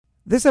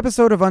This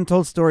episode of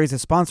Untold Stories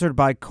is sponsored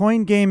by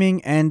Coin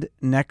Gaming and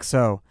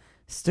Nexo.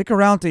 Stick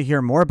around to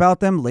hear more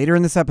about them later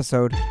in this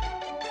episode.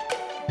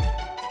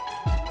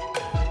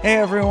 Hey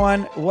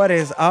everyone, what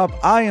is up?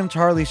 I am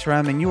Charlie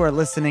Shrem, and you are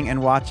listening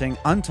and watching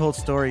Untold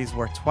Stories,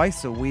 where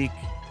twice a week,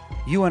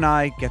 you and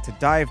I get to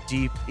dive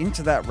deep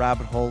into that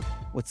rabbit hole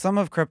with some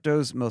of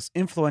crypto's most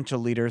influential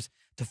leaders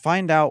to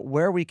find out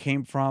where we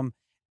came from,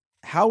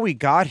 how we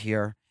got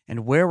here,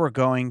 and where we're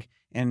going,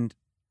 and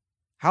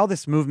how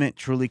this movement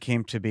truly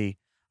came to be.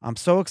 I'm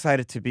so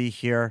excited to be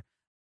here.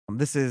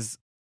 This is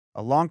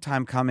a long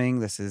time coming.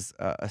 This is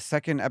a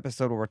second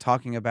episode where we're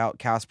talking about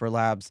Casper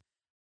Labs,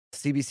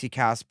 CBC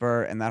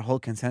Casper, and that whole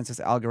consensus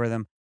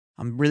algorithm.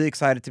 I'm really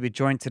excited to be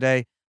joined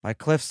today by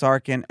Cliff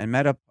Sarkin and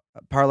Meta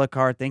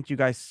Parlikar. Thank you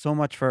guys so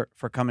much for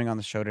coming on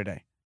the show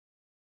today.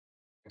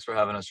 Thanks for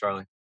having us,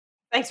 Charlie.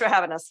 Thanks for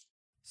having us.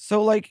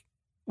 So,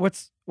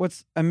 what's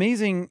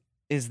amazing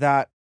is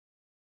that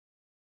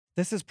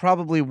this is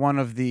probably one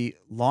of the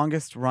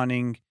longest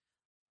running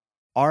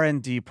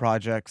R&D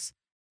projects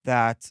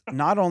that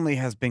not only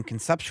has been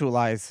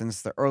conceptualized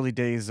since the early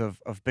days of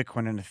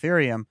Bitcoin and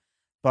Ethereum,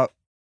 but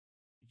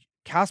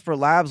Casper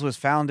Labs was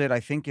founded,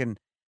 I think,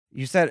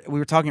 you said, we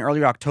were talking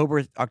earlier,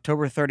 October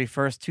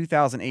 31st,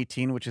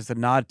 2018, which is a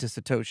nod to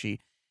Satoshi.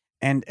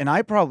 And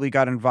I probably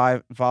got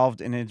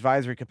involved in an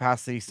advisory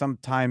capacity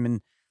sometime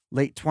in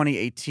late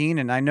 2018.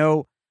 And I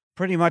know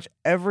pretty much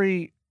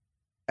everyone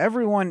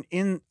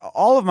in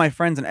all of my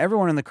friends and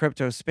everyone in the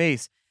crypto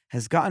space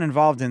has gotten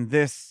involved in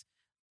this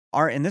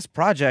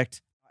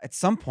project at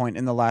some point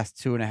in the last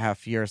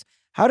 2.5 years.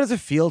 How does it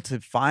feel to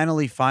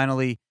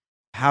finally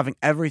having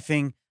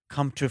everything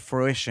come to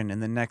fruition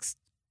in the next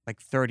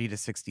 30 to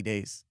 60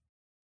 days?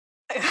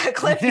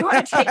 Cliff, you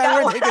want to take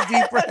that one? Take a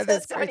deep breath. I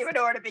don't even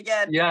know where to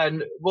begin. Yeah,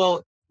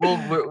 well,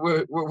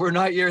 we're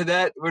not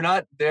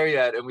there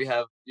yet, and we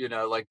have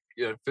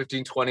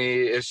 15,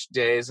 20-ish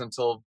days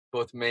until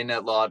both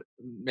mainnet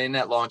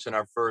launch and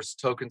our first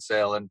token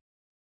sale, and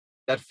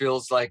that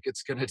feels like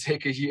it's going to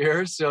take a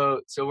year. So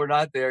we're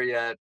not there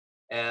yet.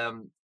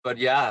 But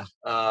yeah,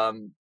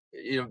 I'll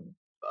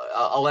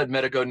let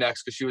Meta go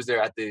next because she was there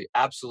at the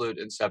absolute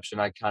inception.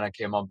 I kind of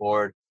came on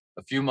board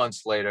a few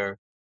months later,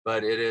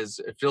 but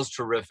it feels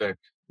terrific,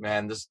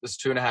 man. This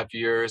 2.5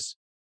 years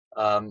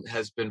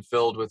has been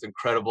filled with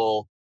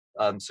incredible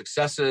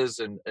successes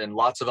and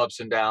lots of ups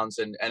and downs,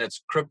 and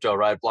it's crypto,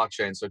 right?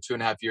 Blockchain. So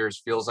 2.5 years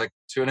feels like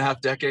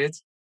 2.5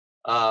 decades.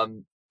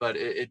 But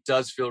it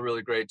does feel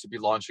really great to be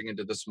launching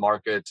into this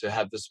market, to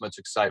have this much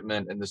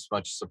excitement and this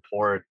much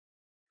support.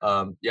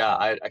 I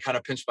kind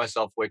of pinch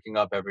myself waking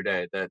up every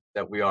day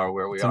that we are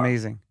where we are. It's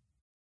amazing.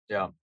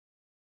 Yeah.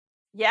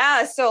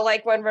 So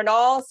when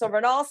Renal,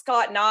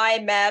 Scott, and I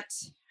met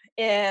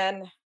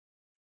in,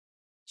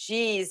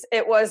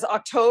 it was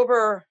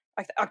October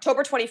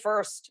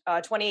 21st,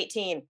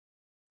 2018,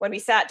 when we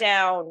sat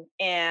down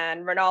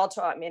and Renal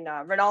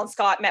and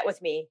Scott met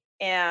with me,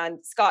 and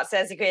Scott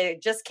says, okay,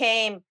 just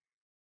came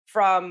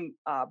from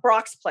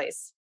Brock's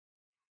place,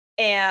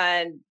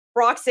 and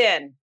Brock's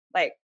in,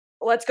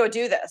 let's go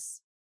do this.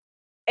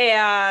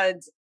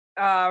 And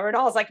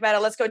Renal's like,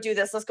 Meta, let's go do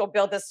this. Let's go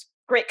build this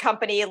great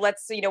company.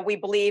 We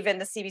believe in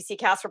the CBC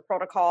Casper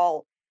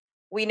protocol.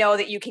 We know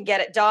that you can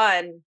get it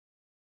done.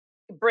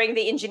 Bring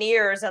the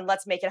engineers and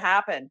let's make it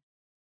happen.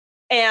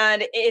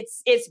 And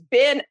it's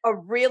been a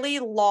really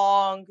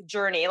long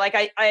journey.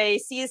 I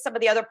see some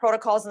of the other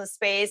protocols in the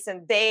space,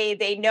 and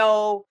they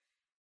know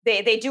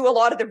they do a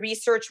lot of the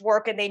research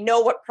work, and they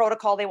know what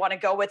protocol they want to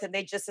go with, and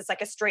it's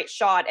like a straight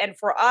shot. And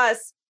for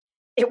us,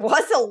 it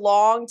was a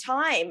long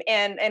time.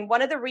 And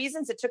one of the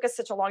reasons it took us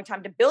such a long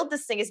time to build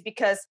this thing is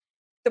because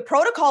the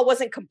protocol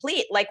wasn't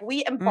complete.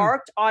 We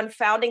embarked on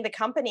founding the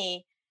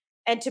company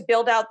and to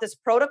build out this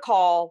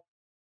protocol,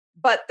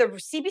 but the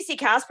CBC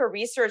Casper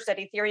research that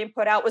Ethereum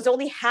put out was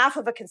only half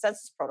of a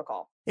consensus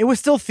protocol. It was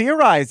still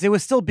theorized. It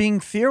was still being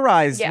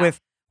theorized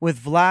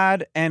with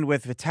Vlad and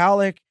with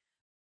Vitalik.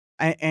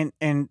 And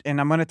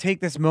I'm going to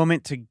take this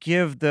moment to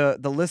give the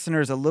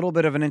listeners a little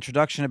bit of an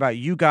introduction about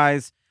you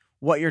guys,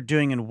 what you're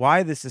doing, and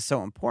why this is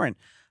so important.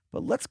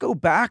 But let's go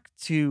back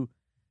to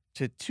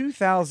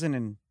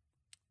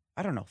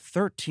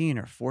 2013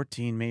 or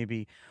 14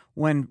 maybe,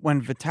 when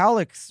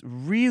Vitalik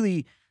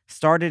really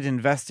started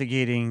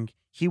investigating.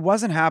 He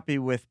wasn't happy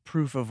with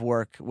proof of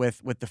work,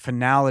 with the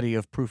finality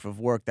of proof of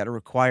work, that it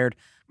required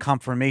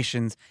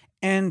confirmations.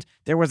 And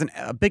there was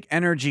a big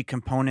energy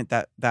component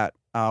that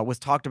was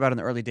talked about in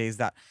the early days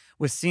that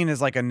was seen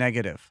as a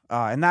negative.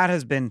 And that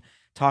has been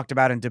talked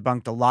about and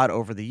debunked a lot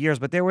over the years.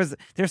 But there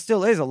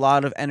still is a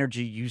lot of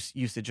energy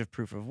usage of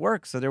proof of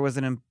work. So there was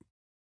a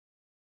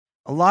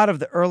lot of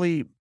the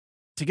early,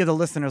 to give the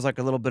listeners a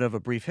little bit of a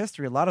brief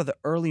history, a lot of the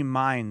early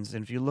minds,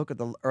 and if you look at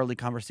the early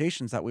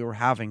conversations that we were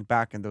having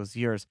back in those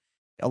years,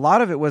 a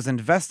lot of it was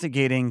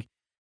investigating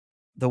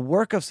the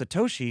work of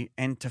Satoshi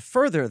and to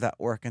further that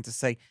work and to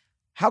say,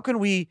 how can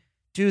we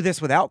do this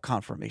without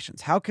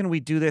confirmations? How can we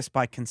do this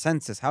by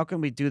consensus? How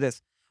can we do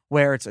this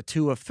where it's a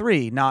 2 of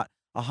 3, not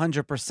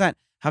 100%?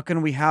 How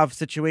can we have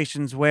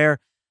situations where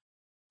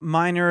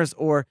miners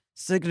or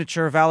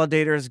signature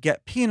validators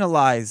get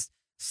penalized.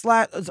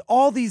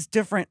 All these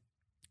different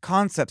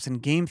concepts in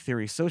game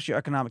theory,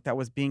 socioeconomic, that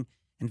was being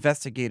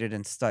investigated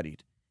and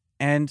studied.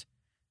 And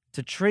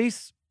to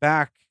trace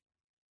back,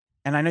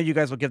 and I know you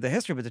guys will give the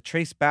history, but to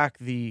trace back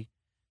the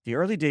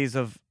early days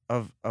of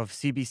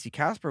CBC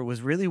Casper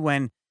was really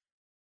when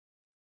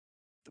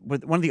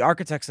with one of the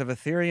architects of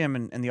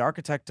Ethereum and the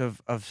architect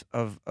of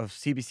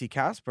CBC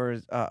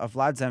Casper, of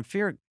Vlad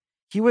Zamfir,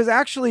 he was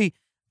actually,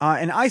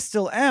 and I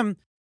still am,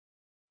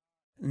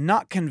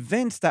 not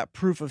convinced that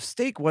proof of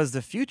stake was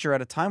the future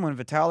at a time when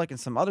Vitalik and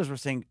some others were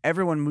saying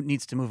everyone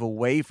needs to move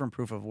away from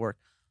proof of work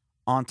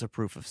onto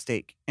proof of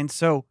stake. And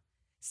so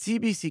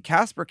CBC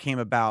Casper came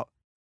about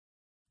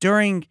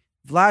during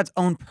Vlad's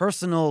own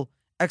personal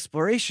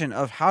exploration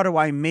of how do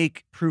I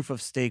make proof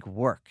of stake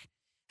work.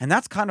 And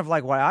that's kind of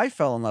like why I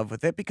fell in love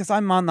with it, because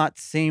I'm on that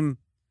same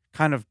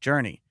kind of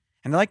journey.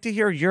 And I'd like to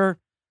hear your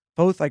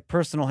both like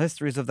personal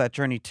histories of that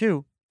journey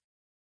too.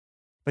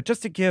 But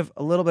just to give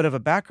a little bit of a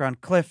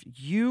background, Cliff,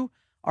 you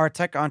are a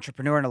tech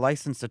entrepreneur and a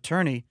licensed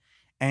attorney,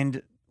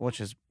 and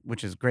which is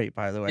great,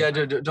 by the way. Yeah,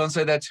 don't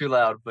say that too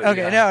loud. But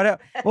okay, yeah. no.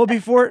 Well,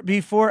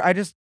 before I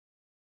just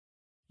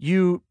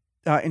you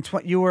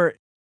you were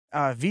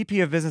VP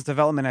of Business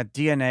Development at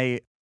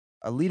DNA,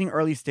 a leading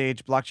early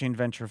stage blockchain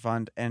venture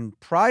fund, and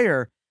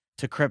prior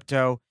to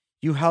crypto,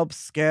 you helped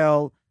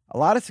scale a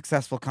lot of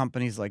successful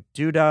companies like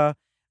Duda,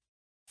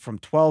 from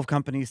 12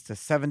 companies to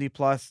 70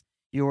 plus.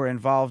 You were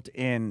involved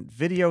in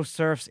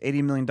VideoSurf's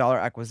 $80 million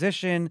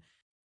acquisition,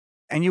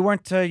 and you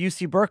went to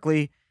UC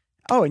Berkeley.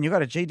 Oh, and you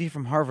got a JD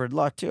from Harvard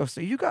Law too.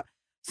 So you got,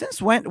 since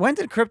when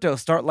did crypto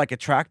start like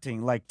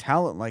attracting like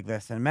talent like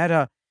this? And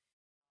Meta,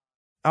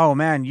 oh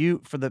man,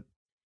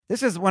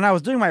 this is when I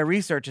was doing my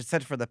research, it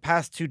said for the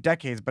past 2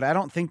 decades, but I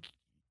don't think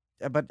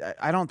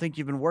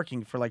you've been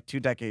working for like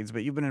 2 decades,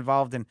 but you've been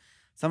involved in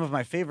some of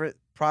my favorite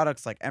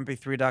products like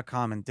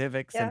MP3.com and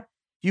Divix. Yeah. And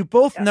you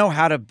both know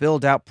how to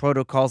build out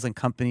protocols and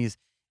companies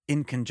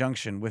in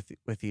conjunction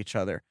with each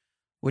other,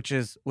 which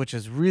is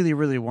really,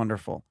 really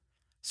wonderful.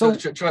 So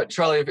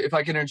Charlie, if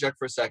I can interject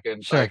for a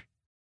second, sure.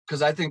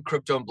 Because I think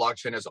crypto and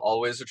blockchain has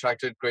always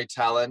attracted great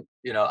talent.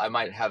 You know, I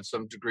might have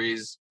some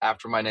degrees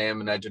after my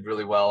name and I did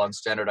really well on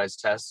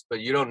standardized tests, but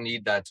you don't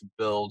need that to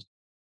build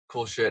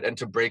cool shit and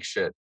to break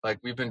shit. Like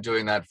we've been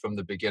doing that from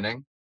the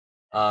beginning.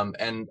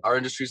 And our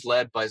industry is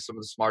led by some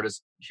of the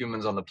smartest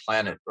humans on the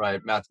planet,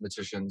 right?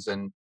 Mathematicians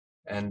and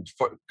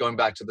going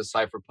back to the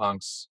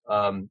cypherpunks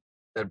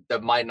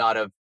that might not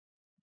have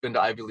been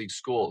to Ivy League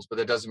schools, but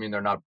that doesn't mean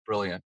they're not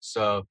brilliant.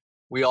 So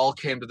we all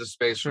came to the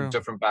space from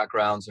different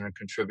backgrounds and are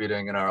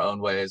contributing in our own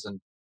ways.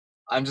 And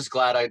I'm just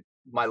glad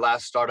my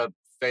last startup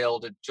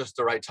failed at just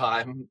the right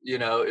time, you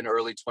know, in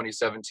early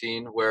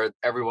 2017, where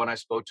everyone I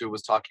spoke to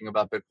was talking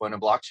about Bitcoin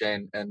and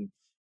blockchain, and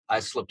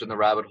I slipped in the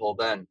rabbit hole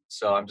then.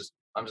 So I'm just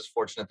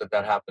fortunate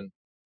that happened.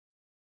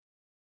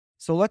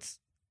 So that's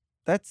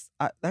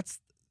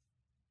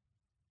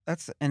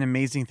an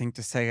amazing thing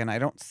to say, and I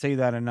don't say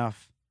that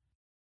enough.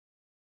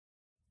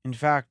 In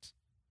fact,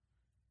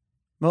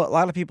 a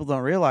lot of people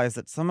don't realize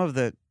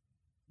that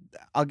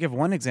I'll give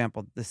one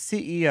example. The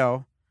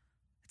CEO,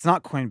 it's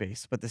not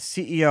Coinbase, but the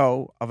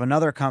CEO of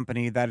another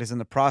company that is in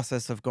the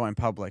process of going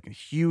public, a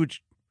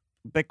huge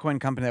Bitcoin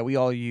company that we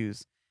all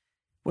use,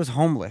 was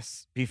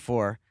homeless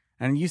before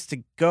and used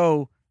to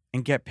go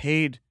and get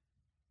paid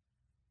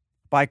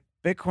by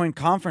Bitcoin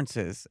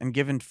conferences and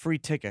given free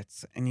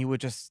tickets. And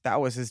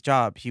that was his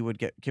job. We would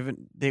give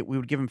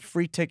him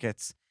free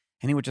tickets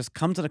and he would just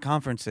come to the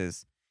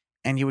conferences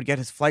and he would get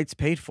his flights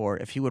paid for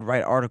if he would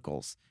write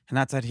articles. And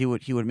that's how he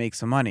would make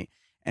some money.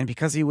 And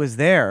because he was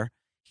there,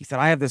 he said,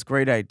 I have this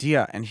great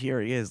idea. And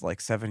here he is like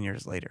 7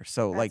 years later.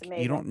 So that's like,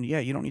 amazing.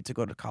 you don't need to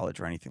go to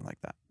college or anything like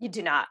that. You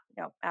do not.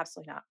 No,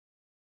 absolutely not.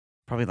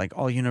 Probably like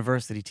all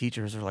university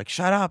teachers are like,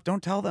 shut up,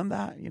 don't tell them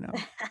that, you know?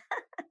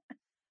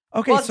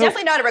 Okay. Well, it's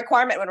definitely not a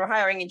requirement when we're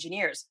hiring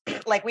engineers.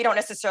 Like we don't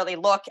necessarily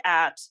look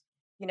at,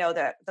 you know,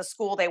 the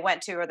school they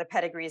went to or the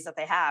pedigrees that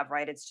they have,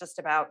 right? It's just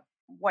about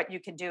what you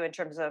can do in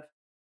terms of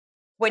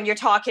when you're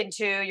talking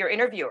to your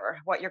interviewer,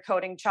 what your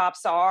coding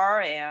chops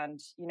are and,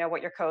 you know,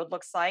 what your code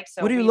looks like.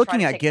 So what are you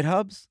looking at,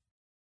 GitHubs?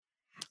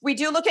 We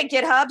do look at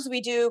GitHubs.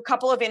 We do a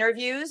couple of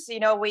interviews.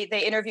 You know,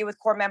 they interview with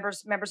core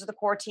members of the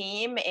core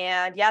team.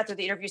 And yeah, through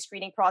the interview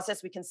screening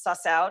process, we can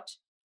suss out,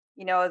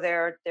 you know,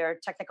 their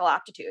technical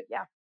aptitude.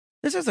 Yeah.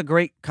 This is a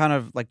great kind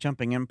of like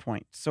jumping in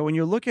point. So when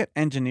you look at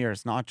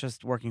engineers, not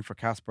just working for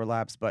Casper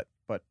Labs, but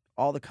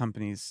all the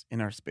companies in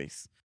our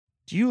space,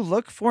 do you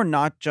look for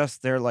not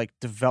just their like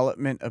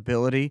development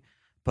ability,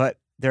 but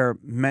their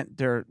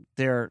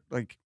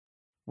like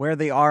where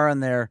they are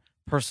on their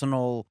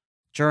personal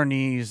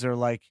journeys, or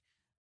like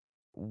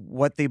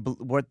what they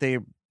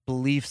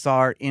beliefs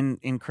are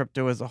in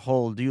crypto as a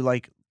whole? Do you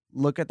like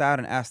look at that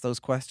and ask those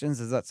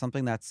questions? Is that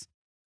something that's,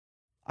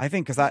 I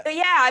think, because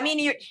I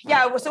mean,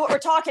 so what we're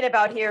talking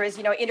about here is,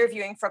 you know,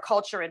 interviewing for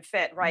culture and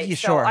fit, right? Yeah,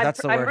 so sure, that's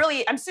the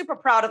word. I'm super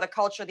proud of the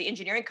culture, the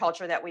engineering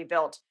culture that we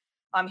built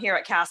here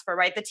at Casper,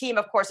 right? The team,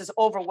 of course, is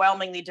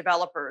overwhelmingly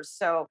developers.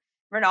 So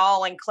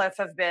Renal and Cliff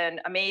have been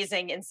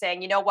amazing in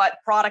saying, you know what,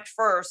 product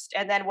first,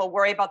 and then we'll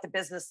worry about the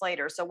business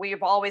later. So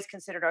we've always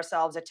considered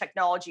ourselves a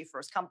technology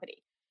first company.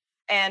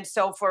 And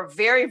so for a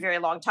very, very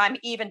long time,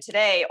 even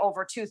today,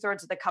 over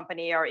 2/3 of the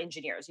company are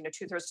engineers,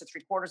 2/3 to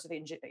 3/4 of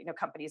the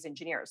company's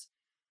engineers.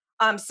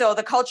 So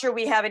the culture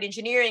we have in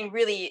engineering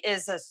really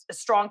is a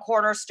strong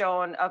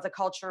cornerstone of the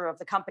culture of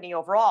the company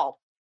overall.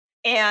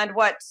 And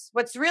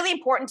what's really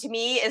important to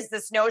me is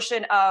this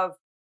notion of,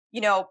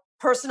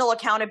 personal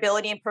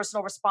accountability and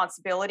personal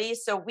responsibility.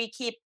 So we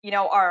keep,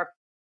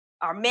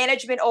 our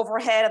management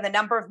overhead and the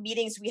number of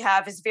meetings we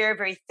have is very,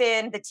 very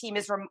thin. The team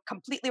is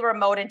completely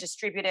remote and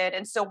distributed.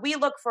 And so we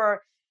look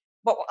for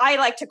what I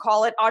like to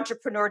call it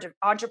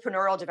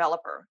entrepreneurial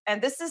developer.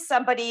 And this is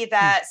somebody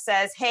that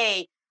says,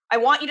 hey, I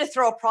want you to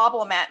throw a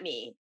problem at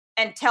me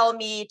and tell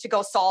me to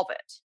go solve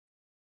it.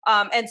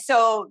 And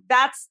so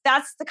that's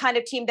the kind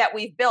of team that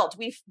we've built.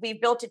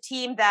 We've built a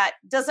team that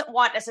doesn't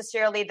want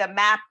necessarily the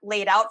map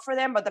laid out for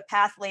them or the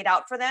path laid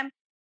out for them.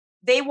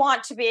 They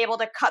want to be able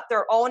to cut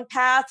their own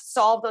path,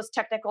 solve those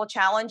technical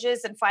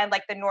challenges, and find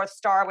like the North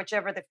Star,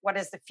 what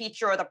is the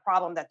feature or the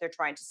problem that they're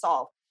trying to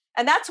solve.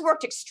 And that's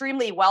worked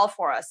extremely well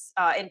for us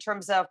in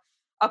terms of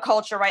a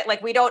culture, right?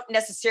 Like we don't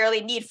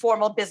necessarily need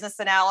formal business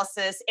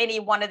analysis.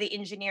 Any one of the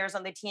engineers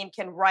on the team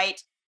can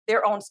write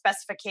their own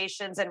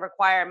specifications and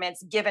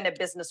requirements given a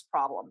business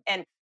problem.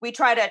 And we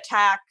try to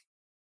attack,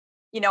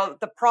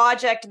 the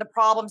project and the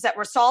problems that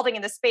we're solving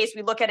in the space.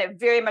 We look at it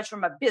very much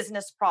from a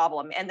business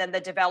problem. And then the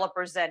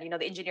developers then,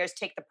 the engineers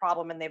take the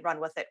problem and they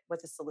run with it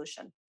with a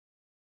solution.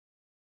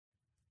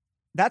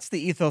 That's the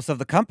ethos of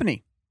the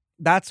company.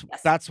 That's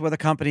where the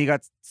company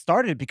got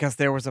started, because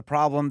there was a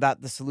problem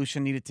that the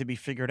solution needed to be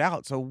figured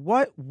out. So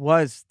what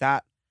was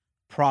that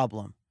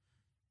problem?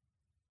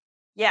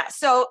 Yeah.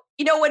 So,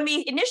 when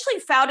we initially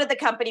founded the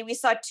company, we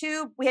had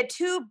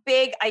two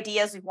big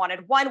ideas we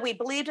wanted. One, we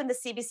believed in the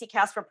CBC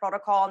Casper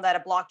protocol and that a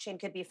blockchain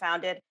could be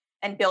founded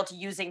and built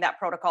using that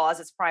protocol as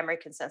its primary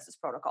consensus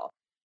protocol.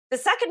 The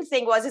second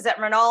thing is that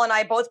Renal and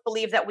I both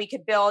believed that we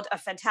could build a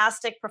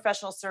fantastic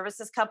professional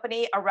services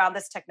company around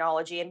this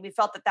technology. And we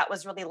felt that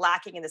was really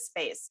lacking in the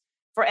space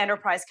for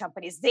enterprise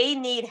companies. They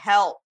need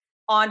help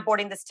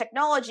onboarding this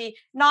technology,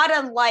 not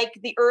unlike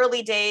the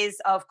early days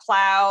of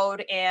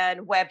cloud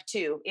and Web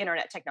 2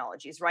 internet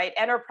technologies, right?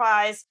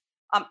 Enterprise,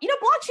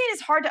 blockchain is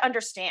hard to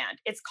understand.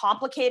 It's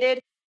complicated,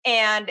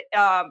 and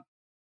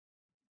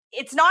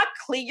it's not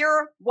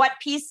clear what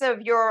piece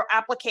of your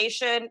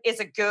application is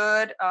a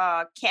good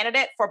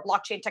candidate for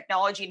blockchain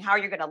technology and how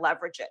you're going to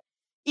leverage it.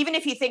 Even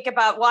if you think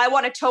about, well, I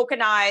want to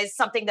tokenize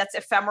something that's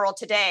ephemeral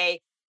today,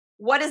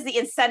 what is the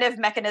incentive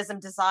mechanism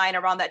design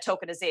around that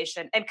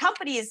tokenization? And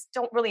companies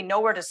don't really know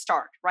where to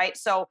start, right?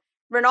 So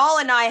Renal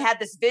and I had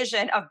this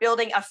vision of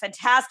building a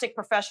fantastic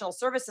professional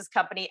services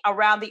company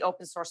around the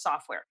open source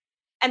software.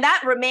 And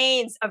that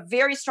remains a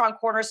very strong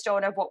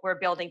cornerstone of what we're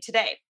building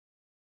today.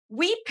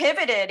 We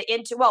pivoted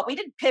we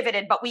didn't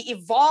pivot, but we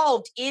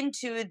evolved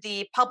into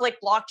the public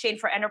blockchain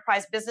for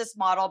enterprise business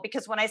model,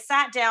 because when I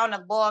sat down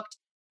and looked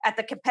at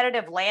the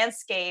competitive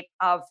landscape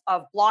of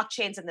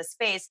blockchains in the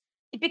space,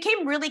 it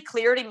became really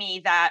clear to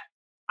me that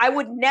I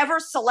would never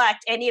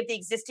select any of the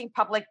existing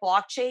public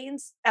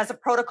blockchains as a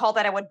protocol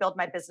that I would build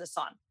my business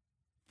on.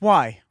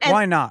 Why?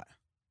 Why not?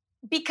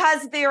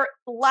 Because there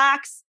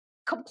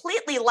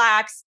completely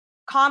lacks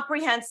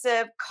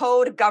comprehensive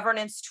code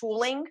governance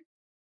tooling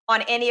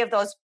on any of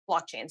those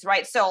blockchains,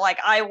 right? So like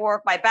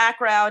my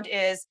background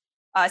is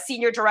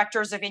senior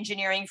directors of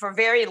engineering for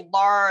very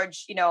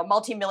large,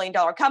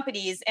 multi-million-dollar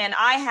companies. And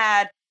I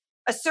had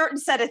a certain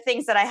set of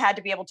things that I had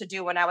to be able to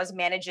do when I was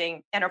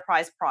managing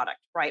enterprise product,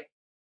 right?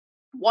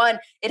 One,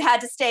 it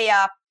had to stay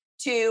up.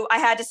 Two, I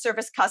had to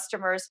service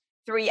customers.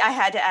 Three, I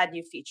had to add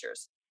new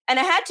features. And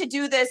I had to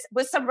do this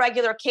with some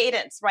regular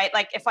cadence, right?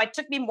 Like if it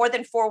took me more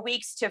than 4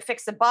 weeks to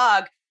fix a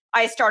bug,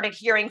 I started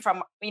hearing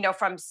from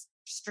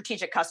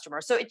strategic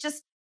customers. So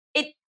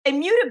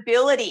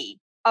immutability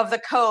of the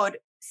code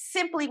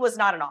simply was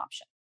not an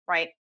option,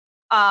 right?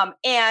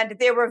 And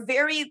there were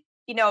very,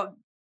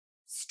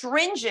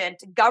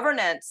 stringent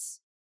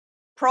governance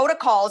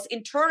protocols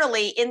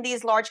internally in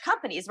these large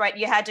companies, right?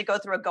 You had to go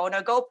through a go,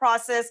 no go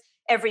process.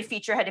 Every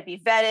feature had to be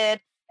vetted,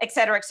 et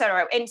cetera, et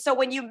cetera. And so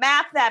when you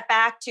map that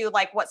back to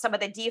like what some of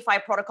the DeFi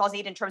protocols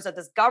need in terms of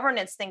this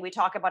governance thing we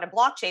talk about in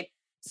blockchain,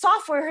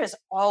 software has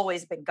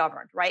always been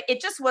governed, right?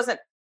 It just wasn't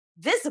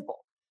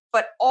visible.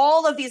 But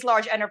all of these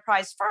large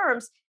enterprise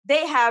firms,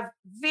 they have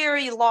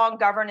very long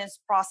governance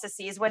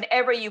processes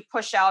whenever you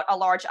push out a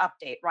large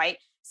update, right?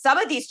 Some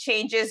of these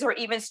changes or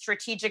even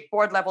strategic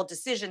board level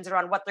decisions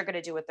around what they're going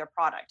to do with their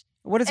product.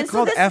 What is it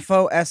called?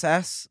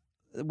 FOSS,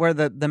 where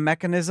the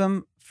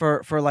mechanism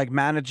for like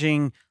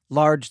managing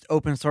large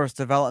open source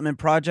development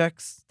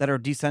projects that are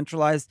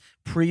decentralized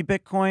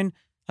pre-Bitcoin,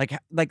 like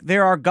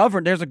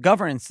there's a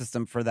governance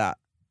system for that.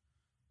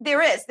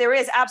 There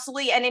is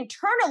absolutely. And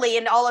internally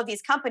in all of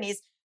these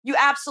companies, you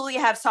absolutely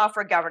have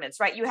software governance,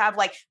 right? You have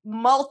like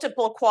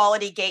multiple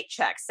quality gate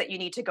checks that you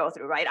need to go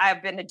through, right?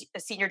 I've been a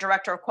senior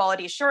director of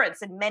quality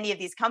assurance in many of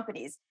these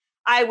companies.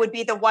 I would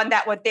be the one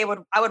that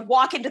I would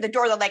walk into the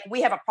door. They're like,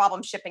 we have a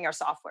problem shipping our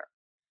software.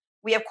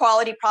 We have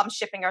quality problems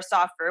shipping our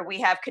software.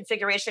 We have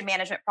configuration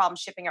management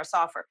problems shipping our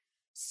software.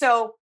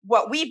 So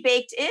what we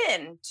baked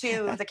in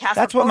to the Casper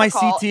That's what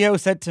protocol, my CTO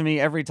said to me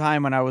every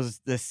time when I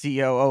was the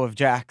COO of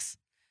Jax.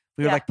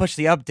 We would like push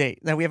the update.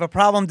 Then we have a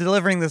problem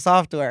delivering the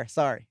software.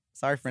 Sorry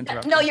for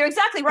interrupting. No, you're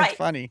exactly right. It's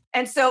funny.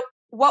 And so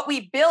what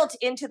we built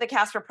into the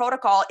Casper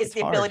protocol is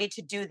the ability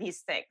to do these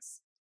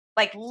things.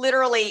 Like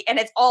literally, and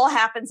it all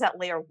happens at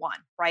layer 1,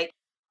 right?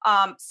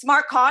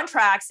 Smart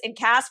contracts in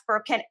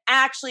Casper can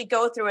actually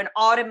go through an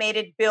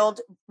automated build,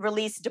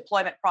 release,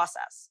 deployment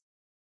process.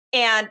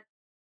 And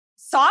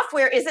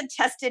software isn't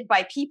tested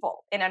by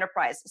people in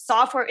enterprise.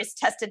 Software is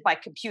tested by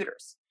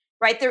computers,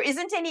 right? There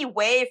isn't any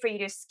way for you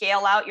to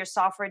scale out your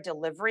software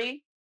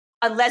delivery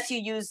unless you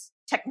use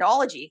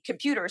technology,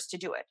 computers to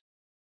do it.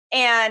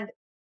 And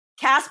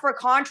Casper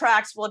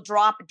contracts will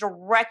drop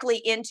directly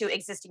into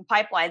existing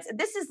pipelines. And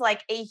this is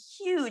like a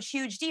huge,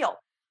 huge deal.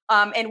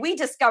 And we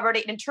discovered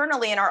it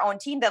internally in our own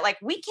team that like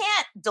we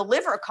can't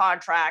deliver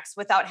contracts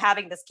without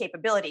having this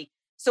capability.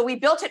 So we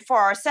built it for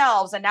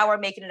ourselves, and now we're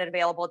making it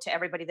available to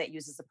everybody that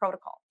uses the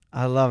protocol.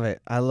 I love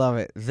it. I love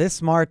it. This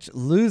March,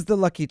 lose the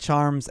Lucky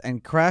Charms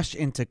and crash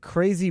into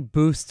crazy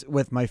boost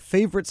with my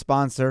favorite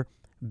sponsor,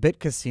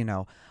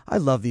 BitCasino. I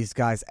love these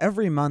guys.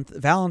 Every month,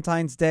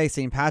 Valentine's Day,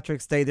 St.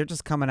 Patrick's Day, they're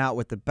just coming out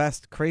with the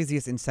best,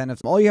 craziest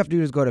incentives. All you have to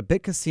do is go to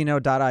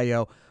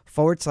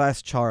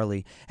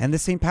bitcasino.io/Charlie. And the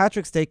St.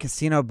 Patrick's Day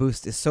Casino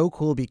Boost is so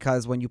cool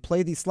because when you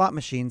play these slot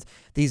machines,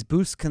 these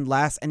boosts can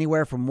last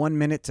anywhere from 1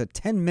 minute to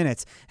 10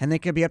 minutes, and they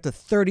can be up to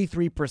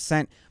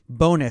 33%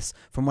 bonus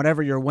from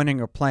whatever you're winning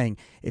or playing.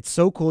 It's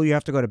so cool. You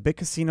have to go to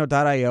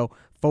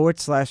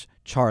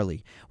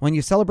bitcasino.io/Charlie. When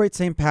you celebrate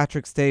St.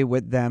 Patrick's Day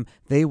with them,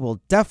 they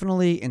will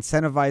definitely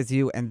incentivize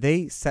you, and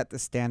they set the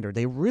standard.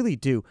 They really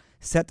do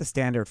set the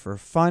standard for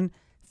fun,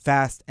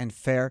 fast, and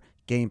fair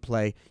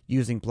gameplay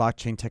using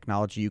blockchain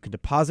technology. You can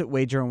deposit,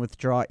 wager, and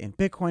withdraw in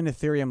Bitcoin,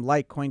 Ethereum,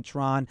 Litecoin,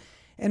 Tron,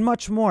 and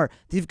much more.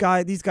 These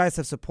guys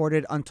have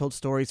supported Untold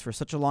Stories for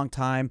such a long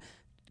time.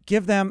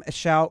 Give them a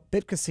shout,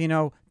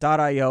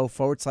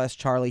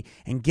 bitcasino.io/Charlie,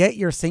 and get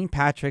your St.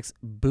 Patrick's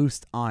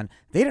boost on.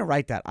 They didn't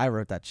write that. I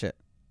wrote that shit.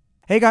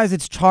 Hey guys,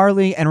 it's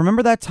Charlie, and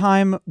remember that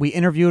time we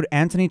interviewed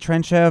Anthony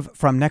Trenchev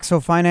from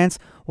Nexo Finance?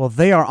 Well,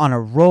 they are on a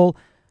roll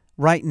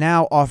right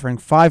now, offering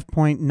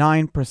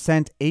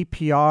 5.9%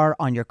 APR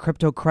on your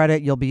crypto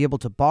credit. You'll be able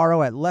to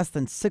borrow at less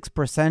than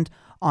 6%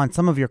 on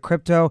some of your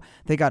crypto.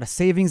 They got a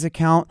savings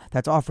account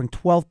that's offering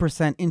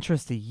 12%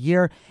 interest a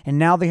year, and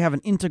now they have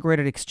an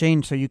integrated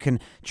exchange so you can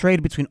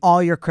trade between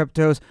all your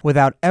cryptos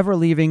without ever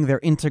leaving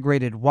their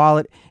integrated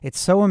wallet. It's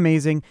so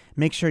amazing.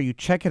 Make sure you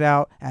check it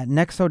out at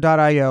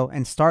nexo.io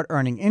and start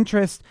earning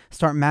interest,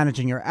 start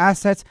managing your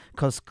assets,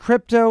 because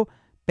crypto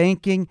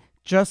banking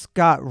just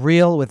got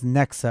real with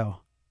Nexo.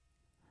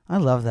 I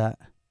love that.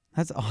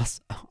 That's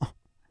awesome.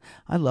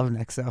 I love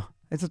Nexo.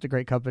 It's such a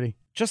great company.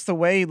 Just the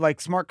way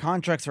like smart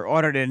contracts are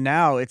audited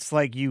now, it's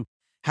like you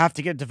have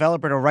to get a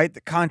developer to write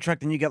the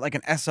contract, and you get like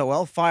an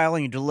SOL file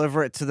and you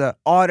deliver it to the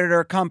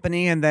auditor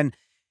company. And then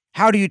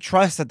how do you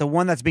trust that the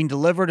one that's being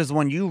delivered is the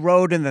one you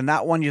wrote and then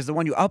that one is the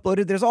one you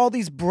uploaded? There's all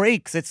these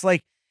breaks. It's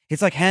like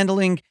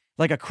handling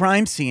like a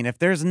crime scene. If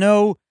there's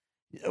no,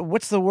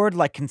 what's the word?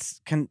 Like,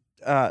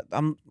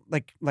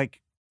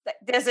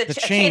 there's a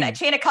chain of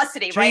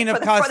custody, chain right?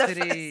 Of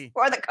custody.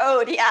 For the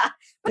code, yeah.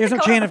 There's no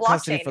chain of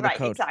custody for the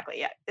code. Exactly,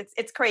 yeah.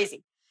 It's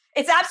crazy.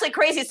 It's absolutely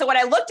crazy. So when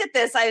I looked at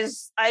this, I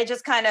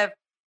just kind of,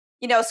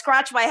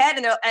 scratched my head,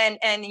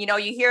 and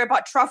you hear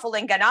about truffle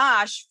and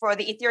ganache for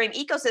the Ethereum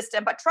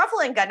ecosystem, but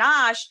truffle and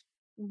ganache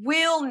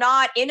will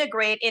not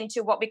integrate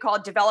into what we call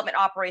development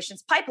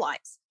operations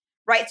pipelines,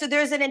 right? So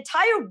there's an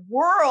entire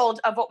world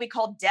of what we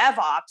call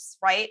DevOps,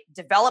 right?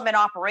 Development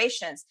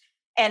operations.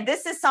 And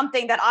this is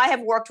something that I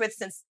have worked with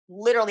since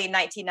literally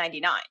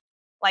 1999.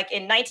 Like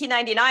in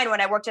 1999, when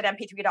I worked at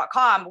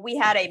mp3.com, we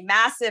had a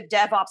massive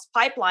DevOps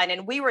pipeline,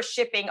 and we were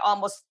shipping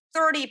almost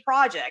 30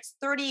 projects,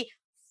 30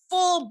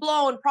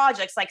 full-blown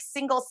projects, like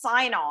single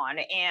sign-on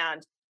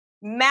and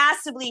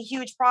massively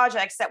huge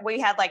projects that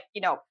we had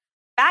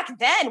back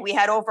then we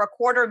had over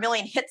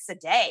 250,000 hits a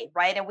day,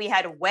 right? And we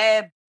had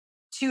Web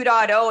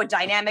 2.0,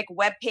 dynamic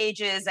web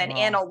pages and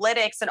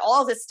analytics and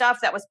all this stuff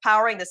that was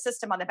powering the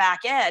system on the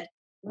back end,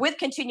 with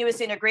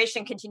continuous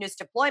integration, continuous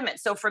deployment.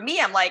 So for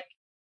me, I'm like,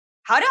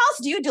 how else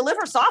do you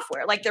deliver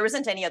software? Like there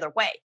isn't any other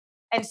way.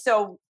 And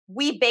so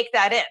we bake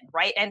that in,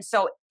 right? And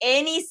so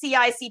any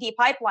CI/CD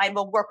pipeline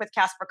will work with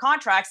Casper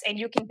contracts, and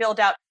you can build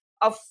out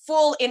a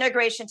full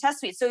integration test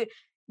suite. So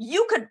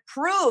you could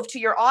prove to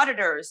your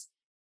auditors,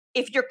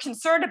 if you're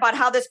concerned about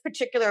how this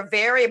particular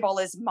variable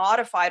is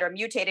modified or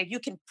mutated, you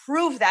can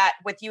prove that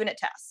with unit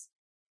tests.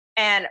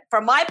 And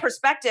from my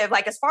perspective,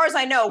 like as far as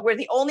I know, we're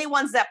the only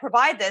ones that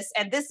provide this.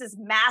 And this is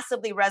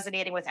massively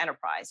resonating with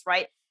enterprise,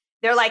 right?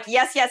 They're like,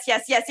 yes, yes,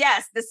 yes, yes,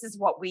 yes. This is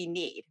what we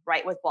need,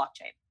 right? With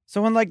blockchain.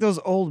 So in like those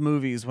old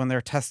movies when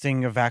they're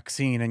testing a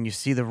vaccine and you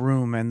see the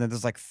room and then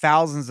there's like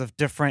thousands of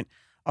different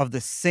of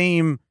the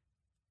same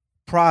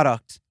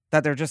product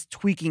that they're just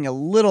tweaking a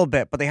little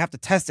bit, but they have to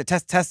test it,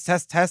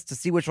 test to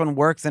see which one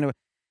works. And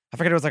I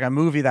forget, it was like a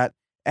movie that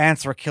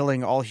ants were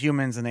killing all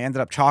humans and they ended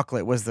up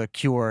chocolate was the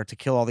cure to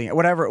kill all the,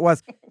 whatever it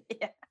was.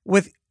 Yeah.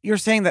 You're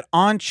saying that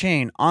on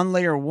chain, on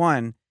layer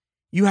one,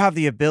 you have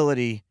the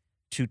ability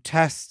to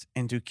test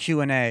and do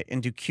Q&A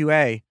and do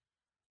QA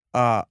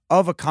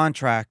of a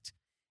contract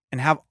and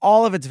have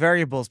all of its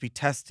variables be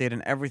tested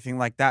and everything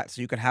like that.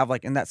 So you can have,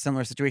 like, in that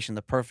similar situation,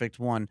 the perfect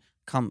one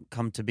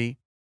come to be.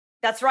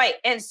 That's right.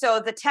 And so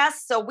the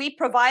tests, so we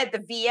provide the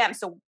VM.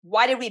 So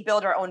why did we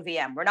build our own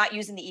VM? We're not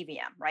using the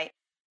EVM, right?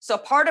 So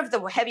part of the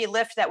heavy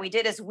lift that we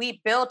did is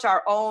we built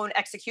our own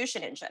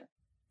execution engine.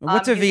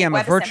 What's a VM?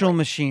 A virtual WebAssembly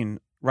machine,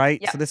 right?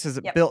 Yep. So this is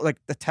Yep. built like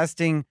the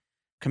testing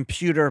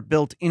computer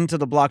built into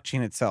the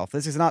blockchain itself.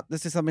 This is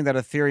something that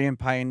Ethereum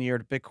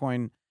pioneered.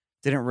 Bitcoin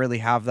didn't really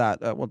have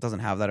that. Well, it doesn't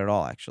have that at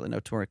all, actually. No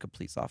Turing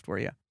complete software.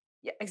 Yeah.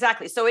 Yeah,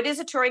 exactly. So it is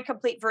a Turing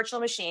complete virtual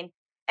machine.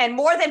 And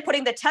more than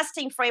putting the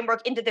testing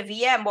framework into the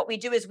VM, what we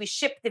do is we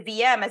ship the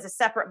VM as a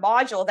separate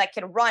module that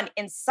can run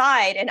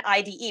inside an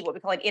IDE, what we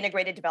call an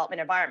integrated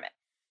development environment.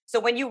 So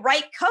when you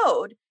write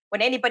code,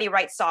 when anybody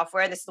writes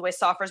software, and this is the way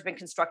software has been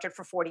constructed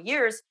for 40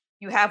 years,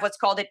 you have what's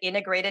called an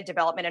integrated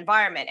development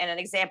environment. And an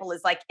example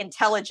is like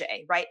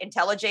IntelliJ, right?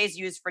 IntelliJ is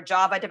used for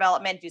Java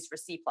development, used for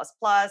C++,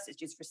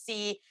 it's used for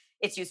C,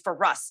 it's used for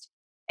Rust.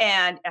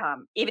 And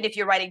even if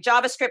you're writing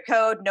JavaScript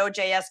code,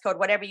 Node.js code,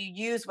 whatever, you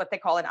use what they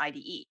call an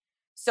IDE.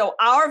 So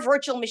our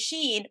virtual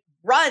machine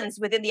runs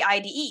within the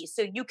IDE.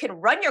 So you can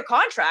run your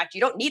contract.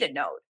 You don't need a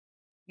node.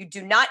 You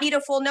do not need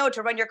a full node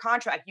to run your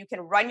contract. You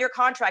can run your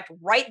contract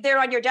right there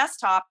on your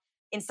desktop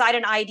inside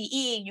an IDE.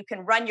 You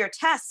can run your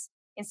tests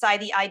inside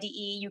the IDE.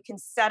 You can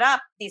set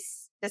up the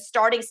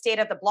starting state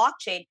of the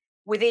blockchain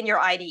within your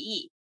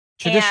IDE.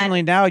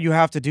 Traditionally, now you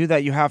have to do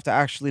that. You have to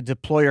actually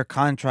deploy your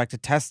contract to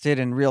test it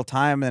in real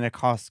time, and it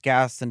costs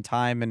gas and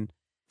time and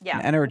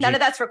energy. None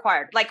of that's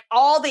required. Like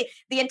all the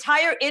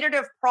entire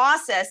iterative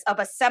process of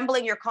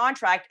assembling your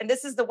contract, and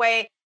this is the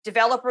way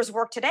developers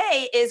work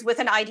today, is with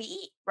an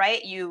IDE,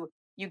 right? You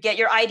get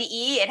your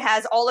IDE. It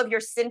has all of your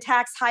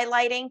syntax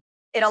highlighting.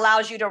 It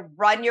allows you to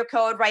run your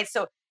code, right?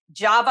 So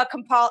Java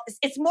compile.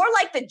 It's more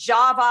like the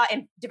Java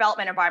and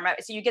development environment.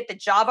 So you get the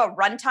Java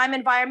runtime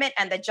environment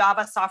and the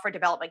Java software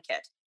development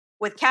kit.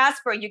 With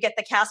Casper, you get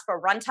the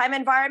Casper runtime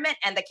environment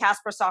and the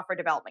Casper software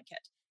development kit.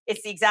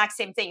 It's the exact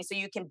same thing. So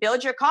you can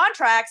build your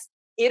contracts,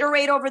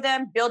 iterate over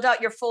them, build out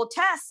your full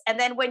tests. And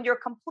then when you're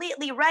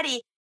completely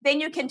ready,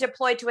 then you can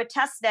deploy to a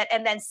test net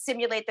and then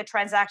simulate the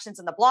transactions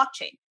in the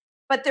blockchain.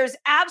 But there's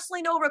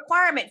absolutely no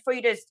requirement for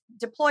you to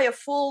deploy a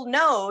full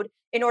node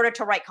in order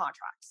to write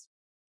contracts.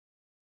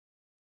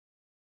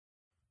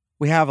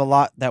 We have a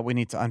lot that we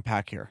need to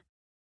unpack here.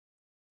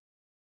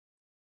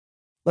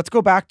 Let's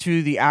go back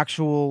to the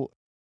actual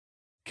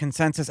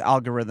consensus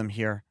algorithm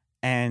here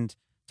and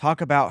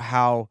talk about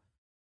how,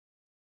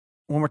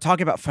 when we're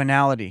talking about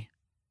finality,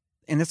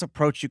 in this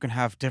approach, you can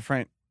have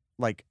different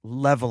like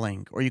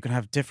leveling, or you can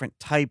have different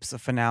types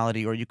of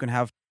finality, or you can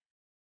have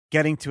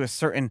getting to a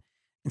certain,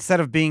 instead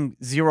of being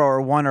 0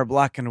 or 1 or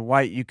black and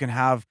white, you can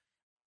have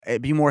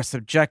it be more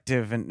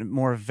subjective and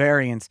more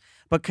variance.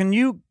 But can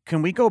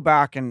we go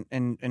back and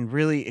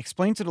really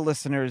explain to the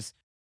listeners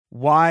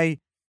why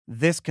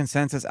this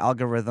consensus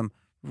algorithm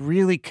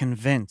really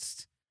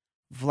convinced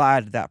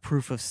Vlad that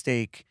proof of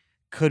stake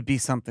could be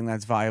something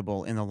that's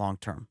viable in the long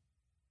term?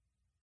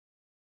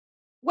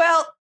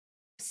 Well,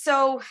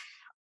 so,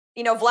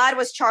 Vlad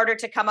was chartered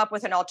to come up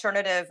with an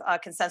alternative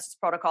consensus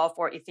protocol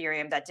for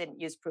Ethereum that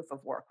didn't use proof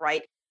of work,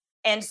 right?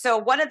 And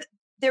so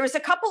there was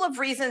a couple of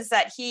reasons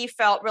that he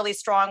felt really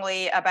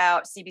strongly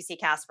about CBC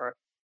Casper.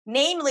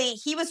 Namely,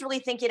 he was really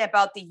thinking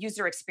about the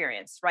user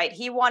experience, right?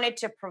 He wanted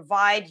to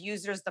provide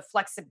users the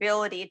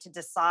flexibility to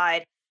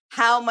decide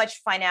how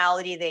much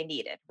finality they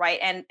needed, right?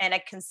 And a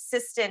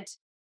consistent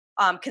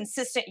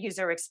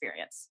user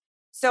experience.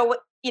 So,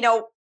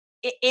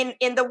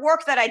 in the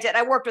work that I did,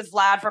 I worked with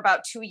Vlad for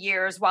about 2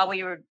 years while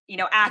we were,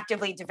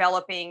 actively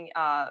developing,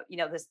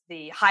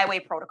 the highway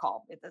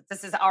protocol.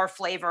 This is our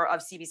flavor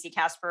of CBC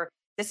Casper.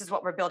 This is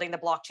what we're building the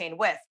blockchain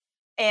with.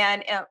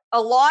 And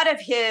a lot of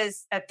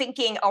his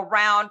thinking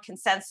around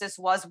consensus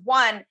was,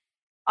 one,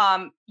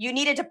 you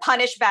needed to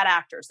punish bad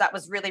actors. That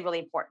was really, really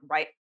important,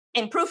 right?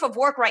 In proof of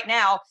work right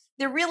now,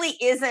 there really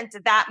isn't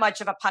that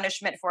much of a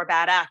punishment for a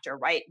bad actor,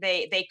 right?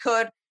 They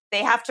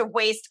have to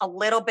waste a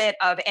little bit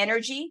of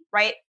energy,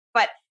 right?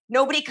 But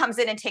nobody comes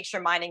in and takes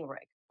your mining rig,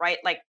 right?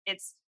 Like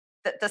it's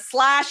the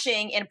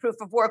slashing in proof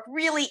of work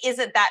really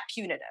isn't that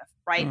punitive,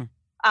 right?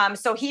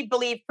 So he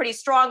believed pretty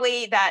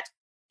strongly that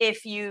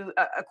if you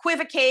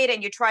equivocate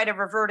and you try to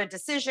revert a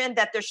decision,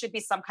 that there should be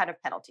some kind of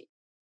penalty.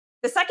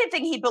 The second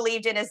thing he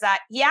believed in is that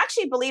he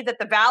actually believed that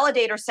the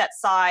validator set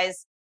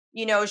size,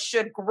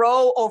 should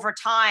grow over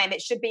time.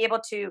 It should be able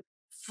to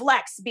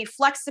be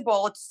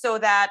flexible so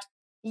that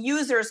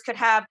users could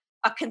have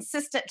a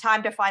consistent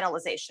time to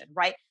finalization,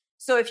 right?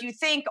 So if you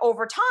think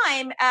over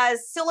time,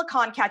 as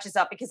silicon catches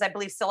up, because I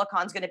believe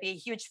silicon is going to be a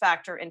huge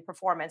factor in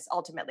performance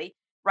ultimately,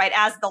 right?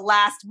 As the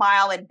last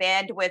mile and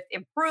bandwidth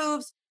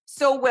improves,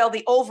 so will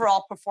the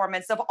overall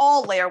performance of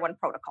all layer one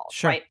protocols,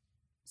 Sure. right?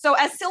 So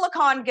as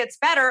silicon gets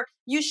better,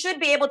 you should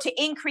be able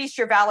to increase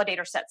your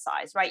validator set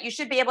size, right? You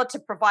should be able to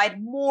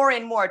provide more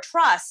and more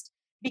trust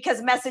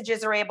because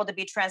messages are able to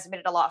be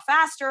transmitted a lot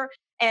faster.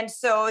 And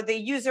so the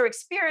user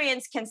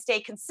experience can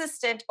stay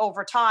consistent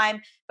over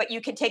time, but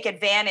you can take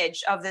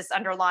advantage of this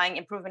underlying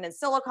improvement in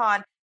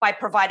silicon by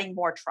providing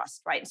more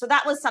trust, right? And so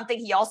that was something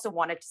he also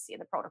wanted to see in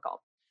the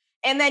protocol.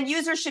 And then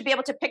users should be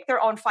able to pick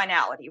their own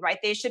finality, right?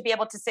 They should be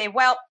able to say,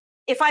 well,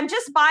 if I'm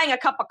just buying a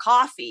cup of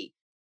coffee,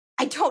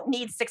 I don't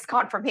need 6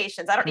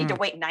 confirmations. I don't need to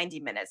wait 90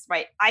 minutes,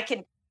 right? I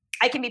can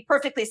be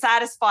perfectly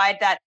satisfied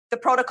that the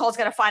protocol is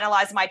going to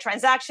finalize my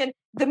transaction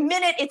the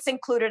minute it's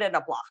included in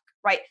a block,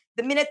 right?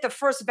 The minute the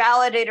first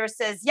validator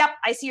says, yep,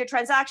 I see your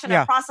transaction,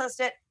 I processed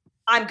it,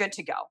 I'm good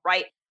to go,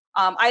 right?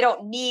 I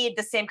don't need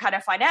the same kind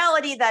of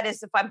finality that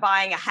is if I'm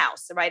buying a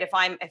house, right? If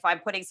I'm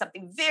putting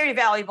something very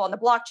valuable in the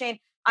blockchain,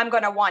 I'm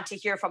going to want to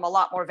hear from a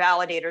lot more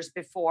validators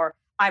before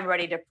I'm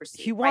ready to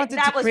proceed. He wanted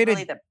to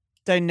create a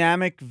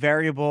dynamic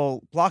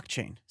variable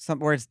blockchain,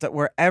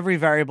 where every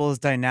variable is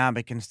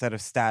dynamic instead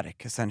of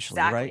static,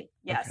 essentially, right?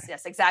 Yes,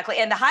 yes, exactly.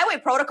 And the Highway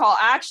Protocol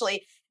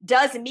actually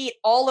does meet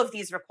all of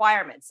these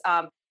requirements.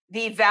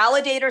 The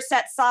validator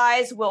set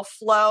size will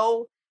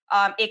flow.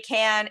 It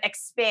can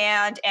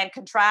expand and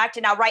contract.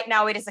 And now, right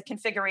now, it is a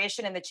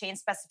configuration in the chain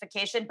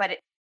specification, but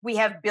we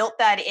have built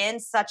that in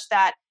such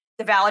that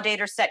the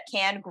validator set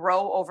can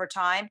grow over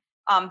time.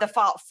 We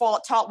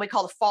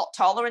call the fault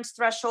tolerance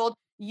threshold.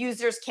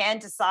 Users can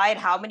decide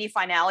how many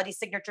finality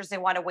signatures they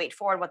want to wait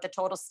for and what the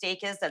total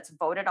stake is that's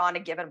voted on a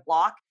given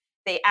block.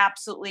 They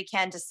absolutely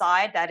can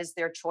decide. That is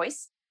their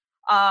choice.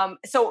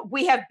 So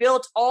we have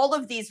built all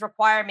of these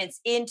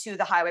requirements into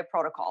the Highway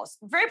protocols.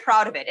 I'm very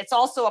proud of it. It's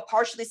also a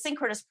partially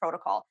synchronous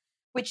protocol,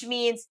 which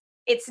means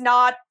it's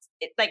not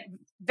like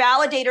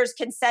validators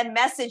can send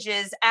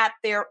messages at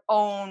their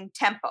own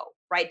tempo,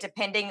 right?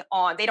 Depending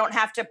on, they don't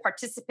have to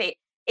participate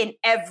in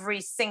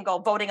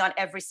voting on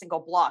every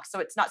single block. So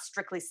it's not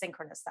strictly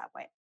synchronous that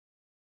way.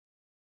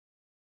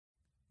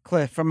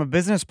 Cliff, from a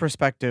business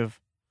perspective,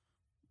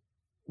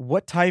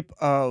 what type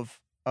of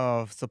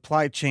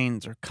supply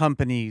chains or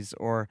companies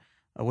or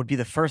would be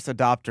the first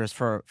adopters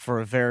for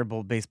a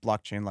variable-based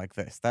blockchain like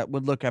this that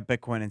would look at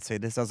Bitcoin and say,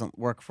 this doesn't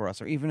work for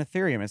us, or even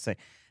Ethereum and say,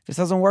 this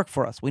doesn't work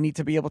for us. We need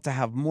to be able to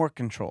have more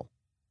control.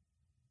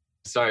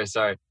 Sorry.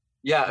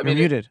 Yeah, You're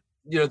muted.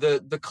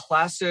 The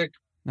classic,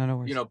 no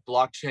worries.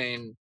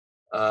 Blockchain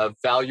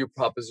value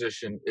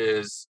proposition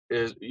is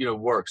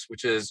works,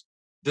 which is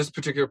this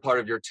particular part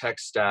of your tech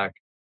stack,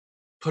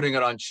 putting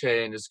it on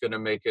chain is going to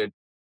make it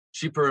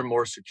cheaper and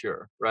more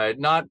secure, right?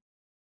 Not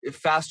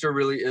faster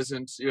really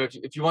isn't.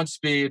 If you want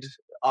speed,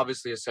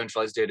 obviously a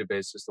centralized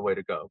database is the way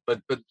to go.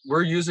 But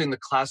we're using the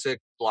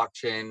classic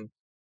blockchain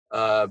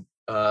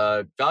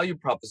value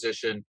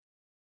proposition,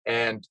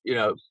 and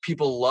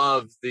people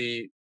love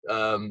the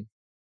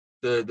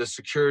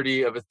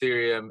security of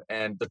Ethereum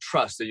and the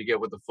trust that you get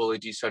with a fully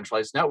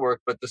decentralized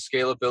network, but the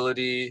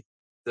scalability,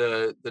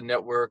 the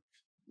network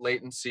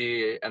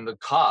latency, and the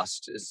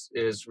cost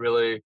is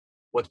really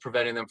what's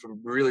preventing them from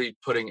really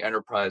putting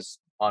enterprise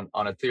on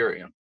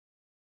Ethereum.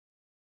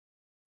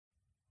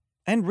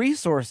 And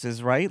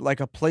resources, right? Like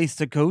a place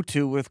to go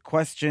to with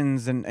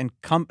questions and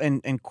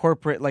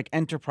corporate, like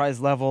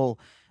enterprise level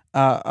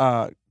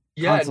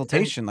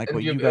consultation, like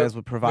what you guys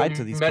would provide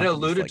to these Meta companies.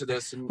 alluded to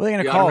this, and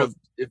I don't know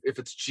if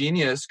it's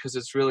genius because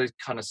it's really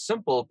kind of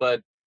simple,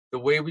 but the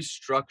way we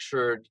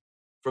structured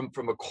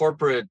from a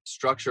corporate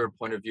structure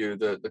point of view,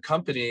 the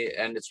company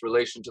and its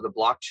relation to the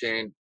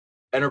blockchain,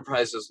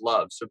 enterprises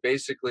love. So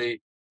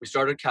basically, we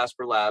started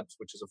Casper Labs,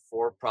 which is a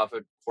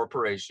for-profit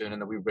corporation, and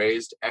then we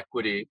raised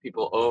equity.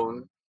 People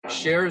own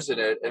shares in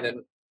it, and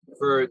then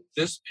for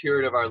this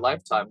period of our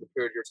lifetime, the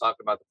period you're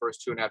talking about, the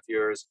first 2.5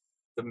 years,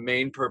 the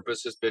main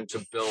purpose has been to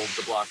build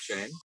the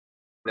blockchain.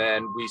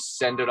 Then we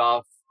send it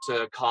off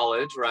to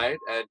college, right?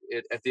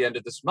 At the end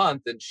of this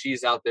month, and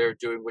she's out there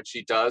doing what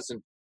she does,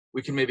 and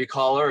we can maybe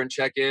call her and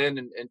check in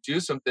and do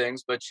some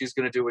things, but she's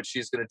going to do what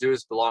she's going to do.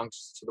 It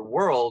belongs to the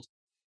world.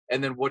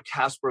 And then what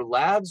Casper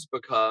Labs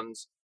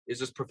becomes is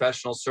this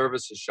professional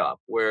services shop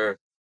where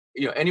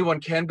anyone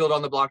can build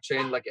on the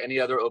blockchain like any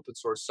other open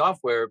source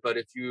software. But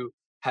if you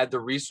had the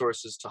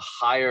resources to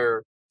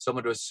hire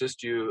someone to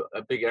assist you,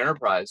 a big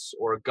enterprise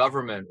or a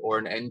government or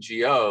an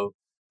NGO,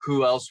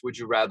 who else would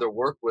you rather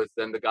work with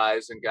than the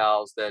guys and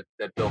gals that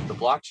built the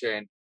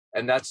blockchain?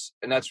 And that's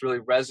really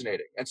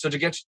resonating. And so to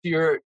get to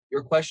your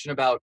question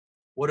about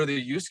what are the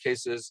use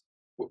cases,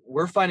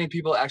 we're finding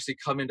people actually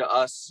come into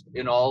us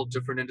in all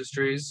different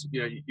industries.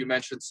 You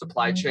mentioned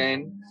supply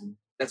chain.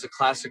 That's a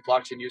classic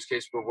blockchain use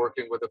case. We're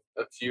working with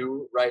a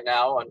few right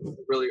now on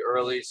really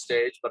early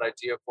stage, but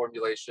idea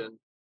formulation,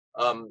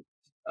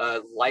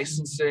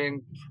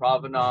 licensing,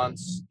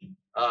 provenance,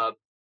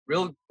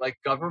 real like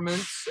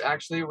governments.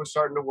 Actually, we're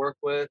starting to work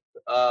with.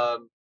 I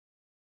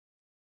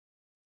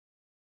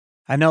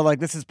know, like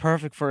this is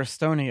perfect for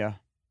Estonia,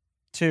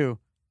 too,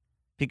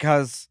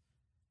 because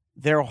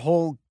their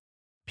whole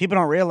people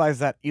don't realize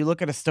that you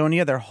look at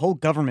Estonia, their whole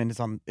government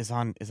is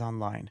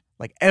online.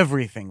 Like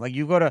everything. Like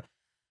you go to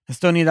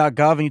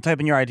Estonia.gov and you type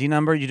in your ID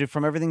number, you do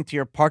from everything to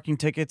your parking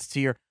tickets, to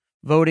your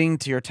voting,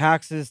 to your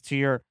taxes, to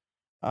your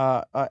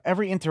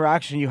every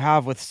interaction you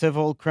have with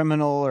civil,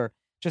 criminal, or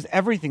just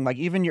everything. Like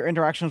even your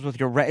interactions with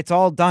your it's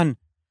all done.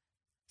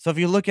 So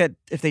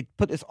if they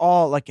put this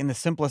all like in the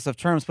simplest of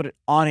terms, put it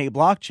on a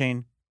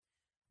blockchain,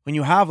 when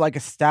you have like a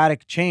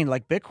static chain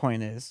like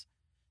Bitcoin is,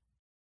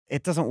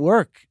 it doesn't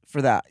work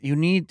for that.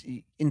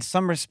 In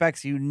some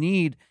respects, you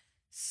need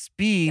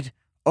speed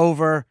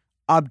over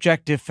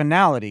objective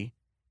finality,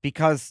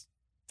 because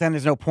then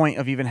there's no point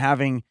of even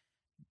having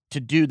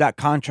to do that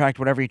contract,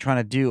 whatever you're trying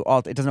to do.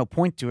 There's no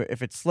point to it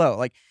if it's slow.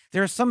 Like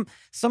there's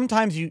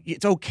sometimes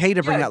it's okay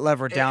to bring that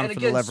lever down and for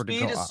again, the lever to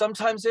speed go is up.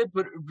 sometimes it,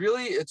 but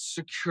really it's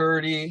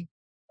security.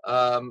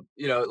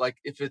 Like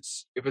if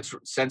it's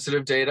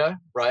sensitive data,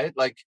 right?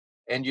 Like,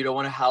 and you don't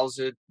want to house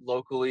it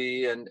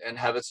locally and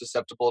have it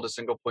susceptible to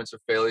single points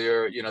of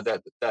failure.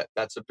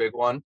 That's a big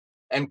one.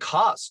 And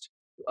cost.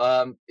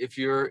 If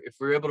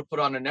we're able to put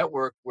on a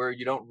network where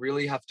you don't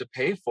really have to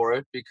pay for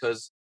it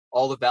because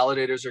all the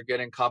validators are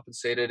getting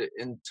compensated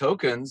in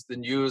tokens,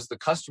 then you as the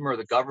customer,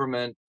 the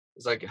government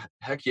is like,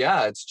 heck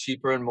yeah, it's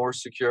cheaper and more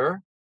secure.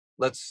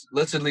 Let's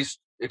at least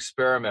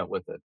experiment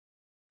with it.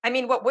 I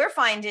mean, what we're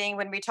finding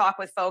when we talk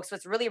with folks,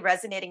 what's really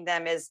resonating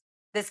them is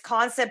this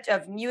concept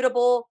of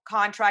mutable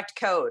contract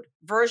code,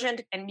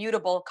 versioned and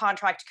mutable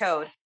contract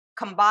code,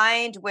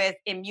 combined with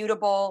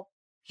immutable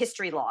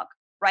history log,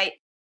 right?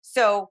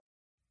 So,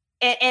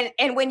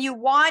 and when you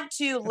want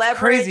to leverage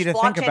crazy to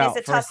blockchain think about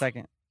as a for a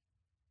second.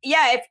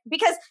 Yeah,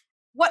 because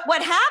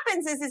what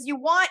happens is you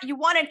want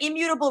an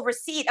immutable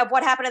receipt of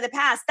what happened in the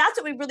past. That's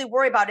what we really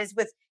worry about, is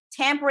with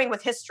tampering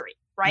with history,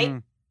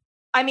 right?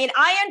 I mean,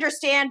 I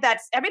understand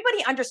that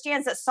everybody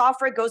understands that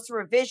software goes through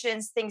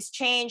revisions, things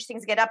change,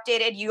 things get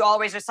updated. You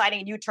always are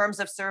signing new terms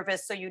of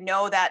service, so you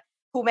know that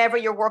whomever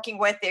you're working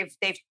with,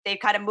 they've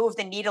kind of moved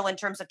the needle in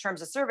terms of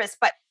terms of service.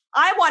 But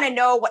I want to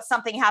know what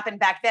something happened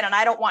back then, and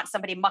I don't want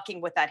somebody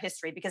mucking with that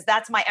history, because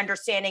that's my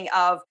understanding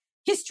of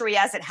history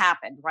as it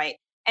happened, right?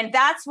 And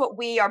that's what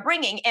we are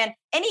bringing. And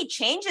any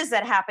changes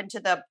that happen to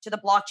the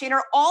blockchain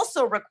are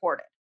also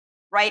recorded,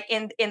 right,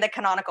 in the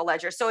canonical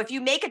ledger. So if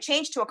you make a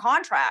change to a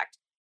contract,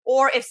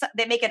 or if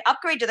they make an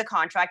upgrade to the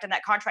contract and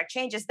that contract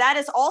changes, that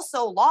is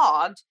also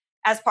logged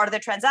as part of the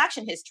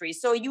transaction history.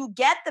 So you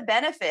get the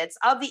benefits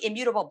of the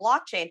immutable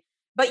blockchain,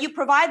 but you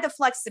provide the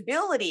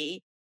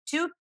flexibility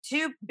to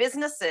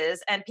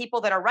businesses and people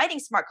that are writing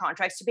smart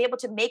contracts to be able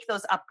to make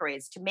those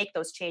upgrades, to make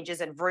those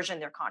changes and version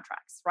their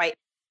contracts, right?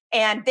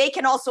 And they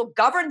can also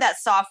govern that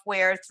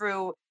software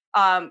through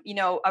a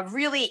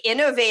really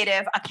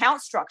innovative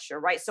account structure,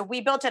 right? So we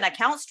built an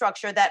account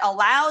structure that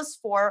allows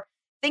for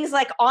things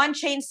like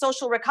on-chain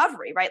social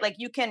recovery, right? Like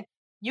you can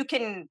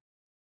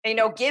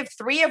give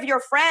 3 of your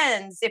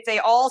friends, if they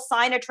all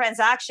sign a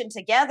transaction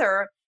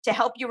together, to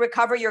help you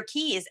recover your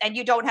keys, and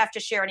you don't have to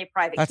share any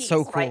private keys. That's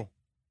so cool. Right?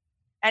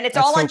 And it's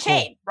That's all so on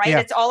chain, cool. right? Yeah.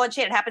 It's all on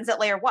chain. It happens at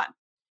layer 1.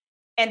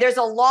 And there's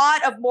a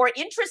lot of more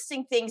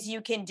interesting things you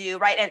can do,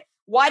 right? And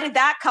why did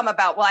that come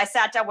about? Well, I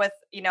sat down with,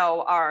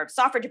 our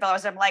software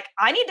developers. And I'm like,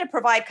 I need to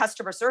provide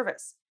customer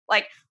service.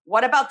 Like,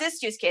 what about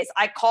this use case?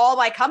 I call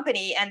my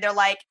company and they're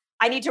like,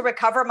 I need to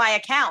recover my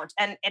account.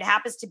 And it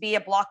happens to be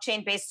a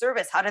blockchain-based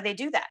service. How do they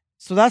do that?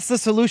 So that's the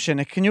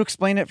solution. Can you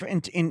explain it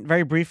in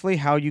very briefly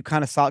how you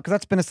kind of solve it? Because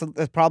that's been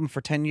a problem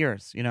for 10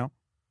 years,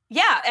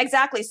 Yeah,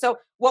 exactly. So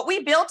what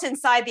we built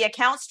inside the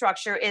account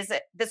structure is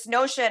this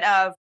notion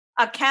of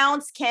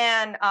accounts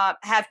can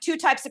have 2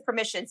 types of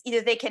permissions.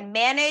 Either they can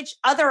manage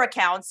other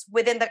accounts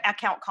within the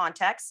account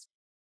context,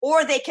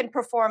 or they can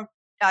perform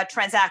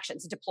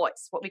transactions,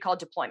 deploys, what we call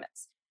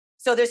deployments.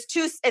 So there's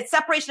it's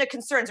separation of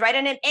concerns, right?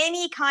 And in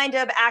any kind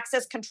of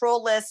access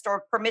control list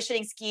or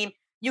permissioning scheme,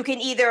 you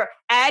can either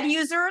add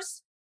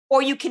users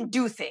or you can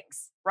do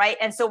things, right?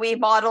 And so we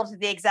modeled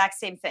the exact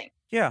same thing.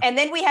 Yeah. And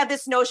then we have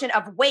this notion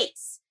of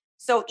weights.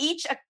 So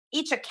each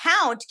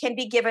account can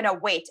be given a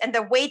weight, and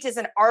the weight is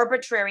an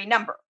arbitrary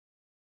number.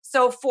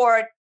 So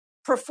for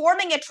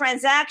performing a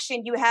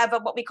transaction, you have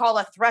what we call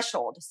a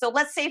threshold. So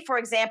let's say, for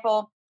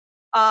example,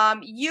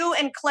 you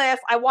and Cliff,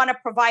 I want to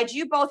provide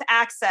you both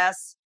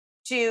access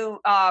to,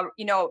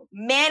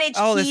 manage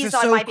keys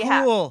on my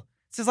behalf. Cool.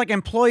 This is like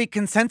employee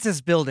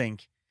consensus building.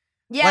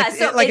 Yeah.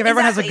 If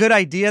everyone has a good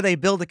idea, they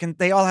build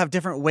they all have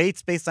different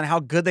weights based on how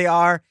good they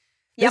are.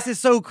 Yep. This is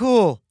so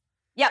cool.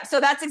 Yep. So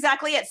that's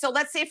exactly it. So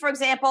let's say, for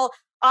example,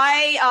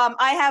 I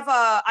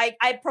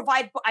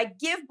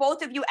give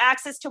both of you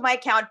access to my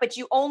account, but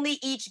you only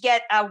each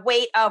get a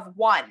weight of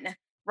 1,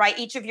 right?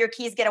 Each of your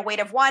keys get a weight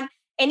of 1.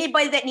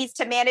 Anybody that needs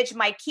to manage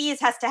my keys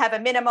has to have a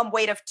minimum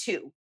weight of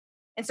 2.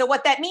 And so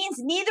what that means,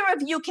 neither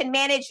of you can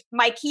manage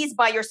my keys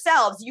by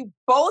yourselves. You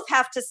both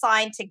have to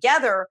sign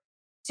together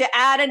to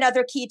add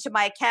another key to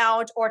my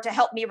account or to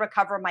help me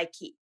recover my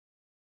key.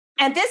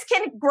 And this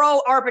can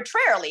grow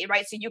arbitrarily,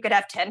 right? So you could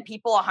have 10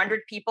 people,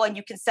 100 people, and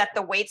you can set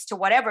the weights to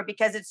whatever,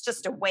 because it's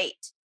just a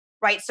weight,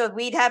 right? So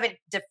we haven't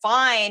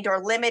defined or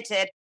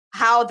limited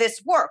how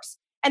this works.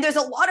 And there's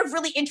a lot of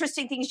really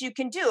interesting things you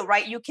can do,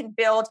 right? You can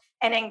build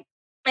an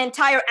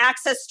entire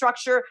access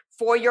structure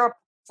for your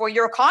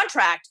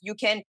contract. You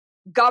can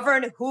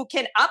govern who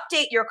can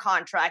update your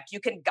contract. You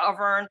can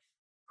govern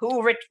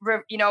who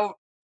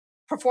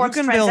performs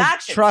you can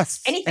transactions. build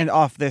trusts anything. and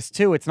off this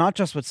too. It's not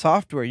just with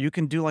software. You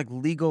can do like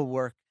legal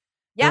work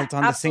built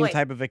on absolutely. the same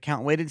type of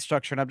account weighted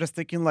structure. And I'm just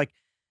thinking like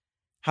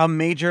how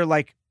major,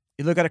 like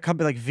you look at a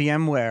company like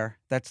VMware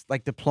that's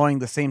like deploying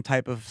the same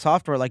type of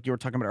software like you were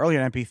talking about earlier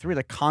in MP3,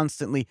 like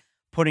constantly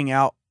putting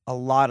out a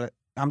lot of,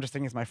 I'm just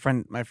thinking as my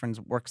friend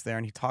works there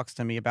and he talks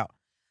to me about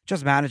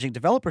just managing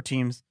developer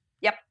teams.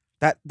 Yep.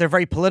 That they're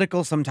very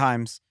political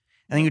sometimes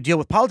and then you deal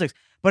with politics.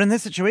 But in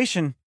this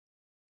situation,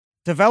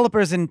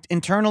 developers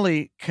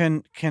internally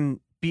can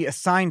be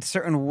assigned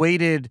certain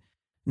weighted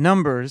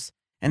numbers.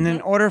 And then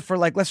in order for,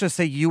 like, let's just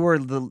say you were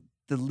the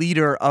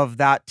leader of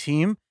that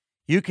team,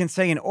 you can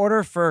say in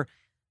order for a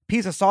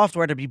piece of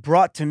software to be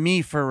brought to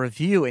me for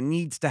review, it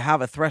needs to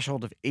have a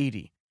threshold of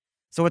 80.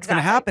 So what's going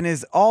to happen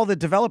is all the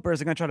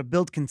developers are going to try to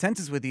build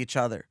consensus with each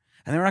other.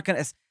 And they're not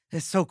going to,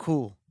 it's so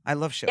cool. I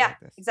love shit like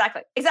this.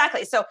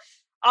 Exactly. So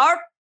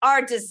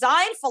our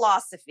design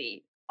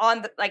philosophy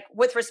on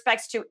with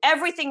respects to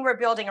everything we're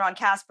building around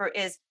Casper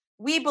is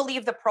we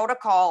believe the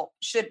protocol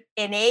should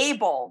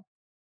enable,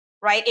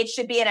 right? It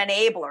should be an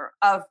enabler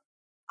of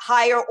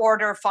higher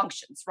order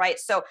functions, right?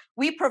 So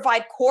we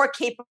provide core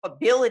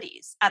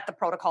capabilities at the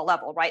protocol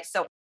level, right?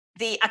 So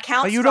the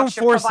account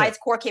structure provides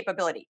core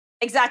capability.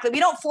 Exactly. We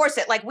don't force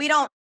it. Like we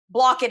don't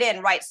block it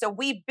in, right? So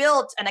we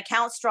built an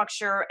account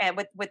structure and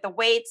with the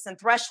weights and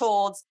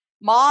thresholds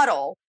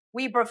model,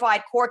 we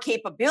provide core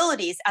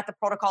capabilities at the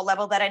protocol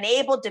level that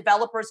enable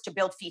developers to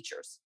build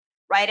features,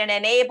 right? And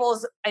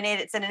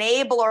it's an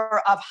enabler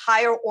of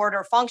higher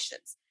order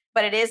functions,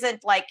 but it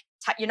isn't like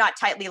you're not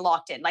tightly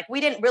locked in. Like we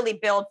didn't really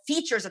build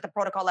features at the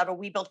protocol level.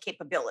 We build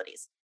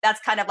capabilities.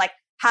 That's kind of like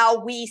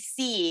how we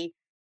see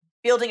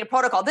building a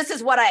protocol. This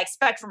is what I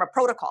expect from a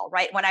protocol,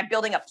 right? When I'm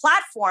building a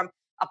platform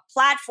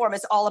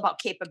is all about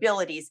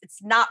capabilities.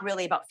 It's not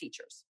really about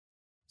features.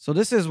 So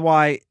this is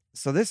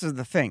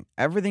the thing.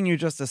 Everything you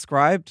just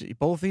described,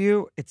 both of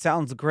you, it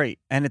sounds great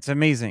and it's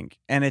amazing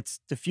and it's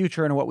the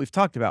future and what we've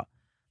talked about.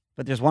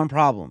 But there's one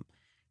problem.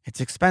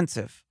 It's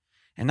expensive.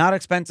 And not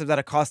expensive that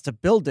it costs to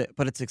build it,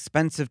 but it's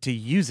expensive to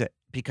use it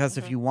because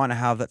if you want to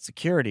have that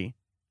security,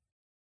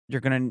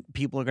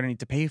 people are going to need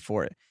to pay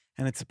for it.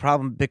 And it's a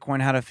problem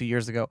Bitcoin had a few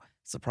years ago.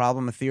 It's a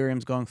problem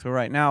Ethereum's going through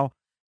right now.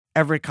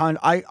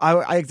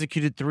 I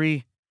executed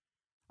 3.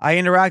 I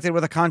interacted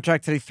with a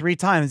contract today 3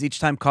 times. Each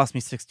time cost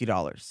me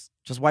 $60.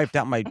 Just wiped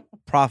out my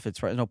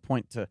profits, right? There's no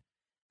point to.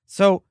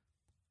 So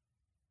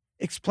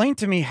explain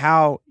to me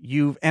how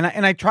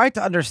and I tried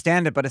to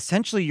understand it, but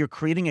essentially you're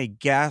creating a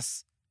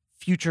gas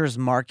futures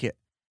market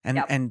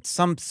and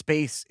some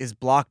space is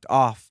blocked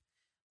off.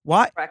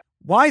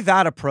 Why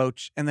that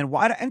approach? And then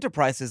why do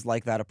enterprises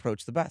like that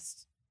approach the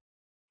best?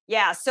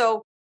 Yeah.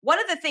 So one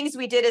of the things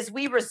we did is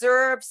we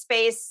reserve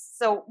space.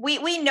 So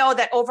we know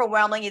that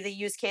overwhelmingly the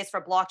use case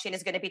for blockchain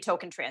is going to be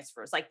token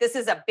transfers. Like this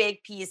is a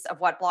big piece of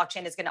what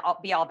blockchain is going to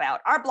be all about.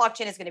 Our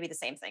blockchain is going to be the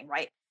same thing,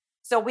 right?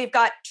 So we've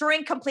got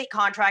Turing complete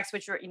contracts,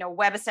 which are,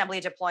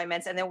 WebAssembly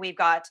deployments. And then we've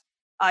got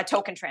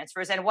token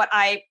transfers. And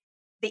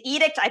the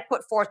edict I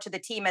put forth to the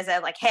team is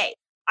that hey,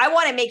 I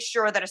want to make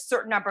sure that a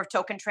certain number of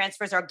token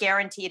transfers are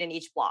guaranteed in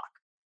each block,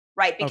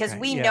 right? Because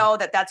we know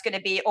that that's going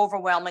to be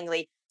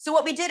overwhelmingly. So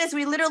what we did is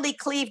we literally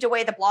cleaved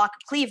away the block,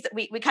 we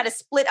kind of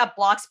split up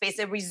block space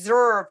and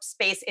reserved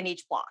space in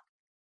each block.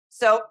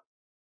 So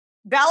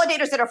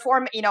validators that are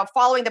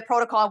following the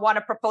protocol and want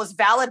to propose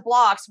valid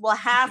blocks will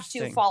have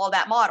to follow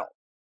that model.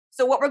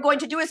 So what we're going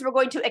to do is we're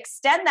going to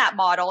extend that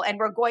model and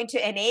we're going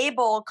to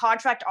enable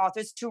contract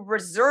authors to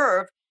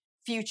reserve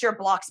future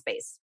block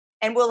space.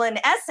 And will, in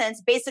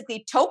essence,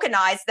 basically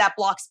tokenize that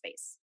block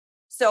space.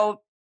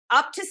 So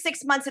up to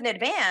 6 months in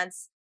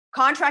advance,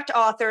 contract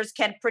authors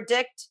can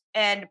predict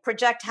and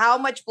project how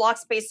much block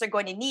space they're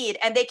going to need,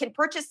 and they can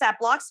purchase that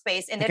block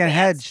space in advance. Can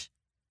hedge.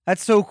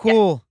 That's so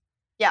cool.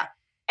 Yeah.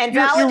 And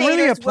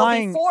validators will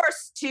be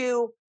forced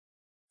to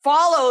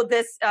follow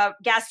this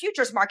gas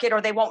futures market or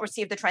they won't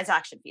receive the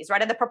transaction fees,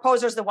 right? And the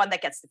proposer is the one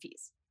that gets the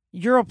fees.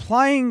 You're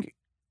applying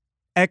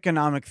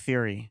economic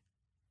theory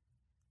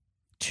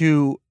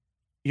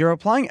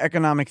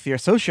socioeconomic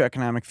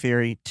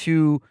theory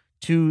to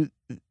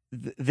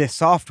this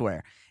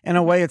software. In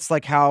a way, it's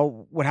like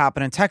what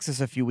happened in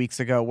Texas a few weeks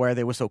ago where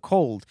they were so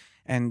cold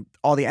and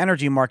all the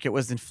energy market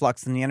was in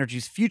flux and the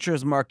energy's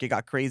futures market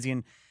got crazy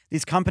and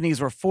these companies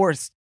were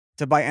forced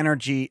to buy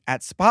energy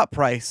at spot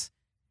price.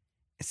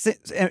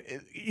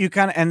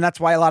 And that's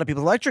why a lot of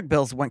people's electric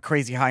bills went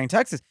crazy high in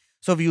Texas.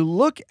 So if you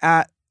look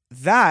at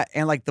that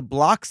and like the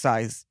block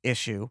size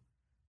issue,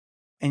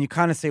 and you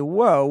kind of say,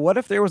 whoa, what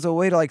if there was a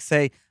way to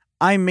say,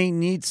 I may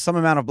need some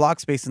amount of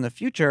block space in the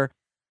future.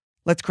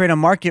 Let's create a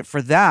market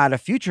for that, a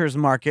futures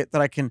market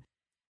that I can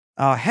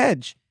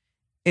hedge.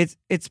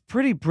 It's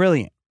pretty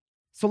brilliant.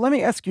 So let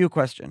me ask you a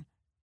question.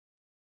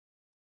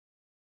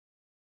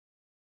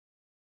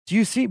 Do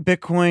you see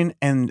Bitcoin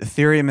and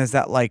Ethereum as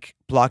that like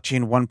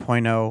blockchain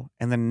 1.0,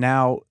 and then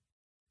now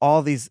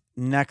all these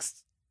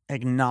next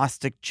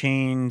agnostic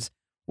chains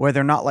where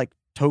they're not like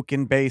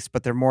token based,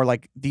 but they're more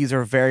like these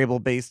are variable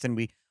based, and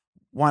we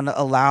want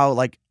to allow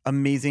like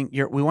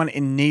we want to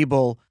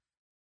enable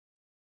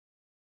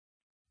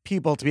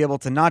people to be able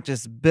to not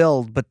just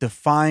build, but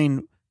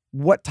define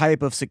what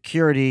type of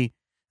security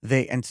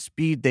and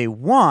speed they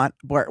want,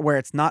 where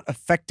it's not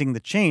affecting the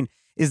chain.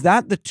 Is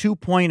that the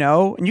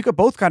 2.0? And you could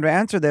both kind of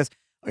answer this.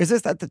 Is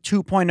this at the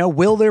 2.0?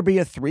 Will there be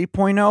a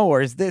 3.0?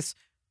 Or is this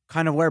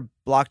kind of where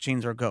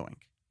blockchains are going?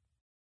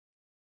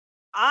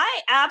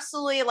 I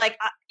absolutely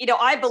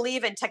I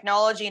believe in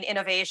technology and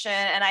innovation,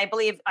 and I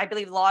believe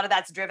a lot of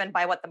that's driven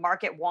by what the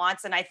market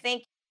wants. And I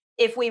think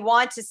if we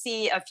want to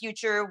see a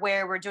future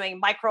where we're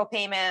doing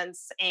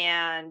micropayments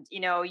and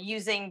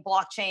using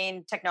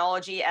blockchain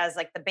technology as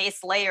like the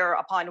base layer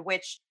upon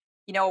which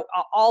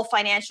all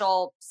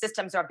financial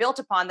systems are built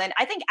upon, then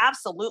I think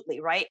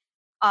absolutely, right.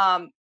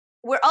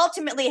 We're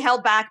ultimately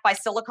held back by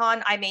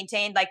silicon. I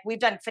maintain, like, we've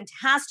done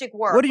fantastic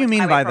work. What do you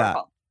mean by that?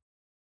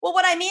 Well,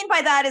 what I mean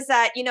by that is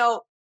that,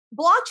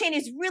 blockchain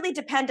is really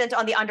dependent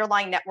on the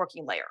underlying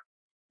networking layer,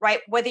 right?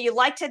 Whether you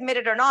like to admit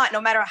it or not,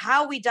 no matter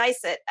how we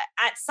dice it,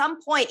 at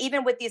some point,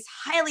 even with these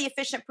highly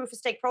efficient proof of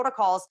stake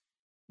protocols,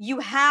 you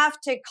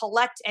have to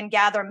collect and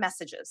gather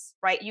messages,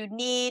 right? You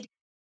need,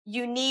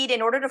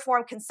 in order to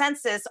form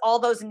consensus, all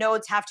those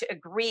nodes have to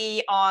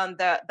agree on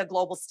the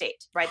global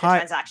state, right? The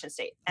transaction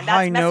state. And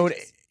that's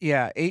messages.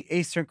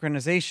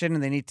 Asynchronization,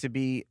 and they need to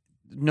be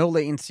no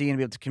latency and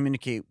be able to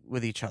communicate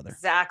with each other.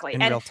 Exactly. In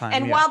real time.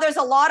 And while there's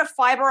a lot of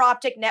fiber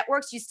optic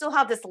networks, you still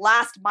have this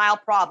last mile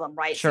problem,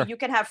 right? Sure. So you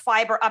can have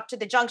fiber up to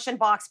the junction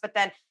box, but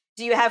then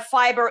do you have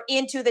fiber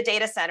into the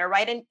data center,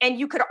 right? And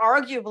you could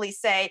arguably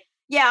say,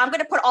 yeah, I'm going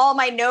to put all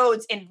my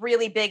nodes in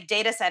really big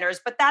data centers,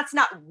 but that's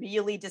not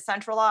really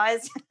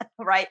decentralized,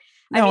 right?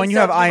 No, and you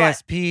have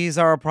ISPs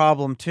are a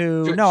problem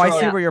too. No, I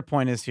see where your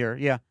point is here.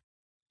 Yeah.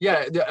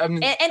 Yeah, I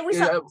mean,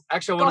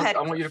 actually, go ahead.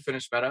 I want you to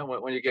finish, Meta,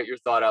 when you get your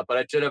thought out. But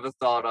I did have a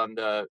thought on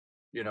the,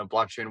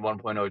 blockchain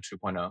 1.0,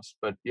 2.0s.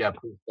 But yeah,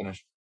 please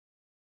finish.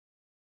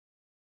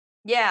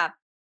 Yeah.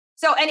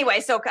 So anyway,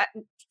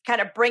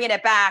 kind of bringing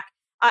it back,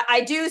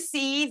 I do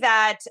see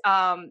that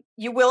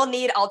you will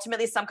need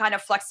ultimately some kind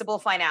of flexible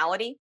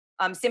finality,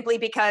 simply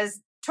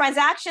because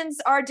transactions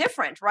are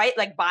different, right?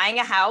 Like buying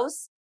a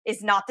house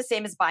is not the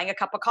same as buying a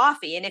cup of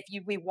coffee. And if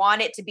we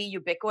want it to be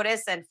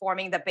ubiquitous and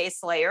forming the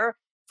base layer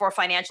for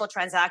financial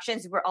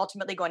transactions, we're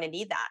ultimately going to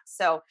need that.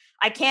 So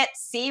I can't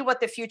see what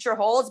the future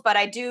holds, but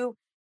I do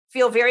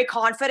feel very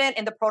confident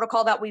in the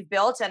protocol that we've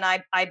built. And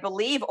I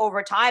believe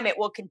over time it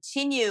will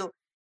continue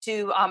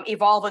to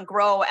evolve and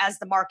grow as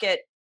the market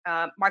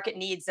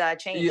needs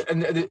change. Yeah,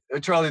 and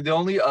Charlie, the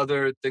only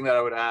other thing that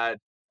I would add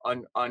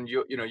on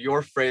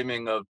your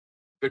framing of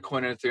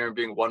Bitcoin and Ethereum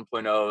being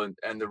 1.0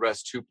 and the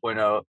rest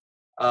 2.0,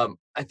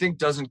 I think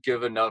doesn't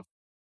give enough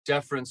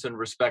deference and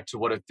respect to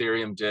what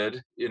Ethereum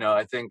did.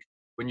 I think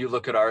when you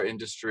look at our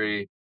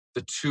industry,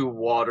 the two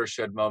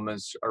watershed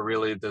moments are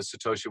really the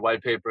Satoshi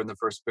white paper and the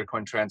first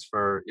Bitcoin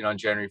transfer, on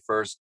January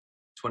 1st,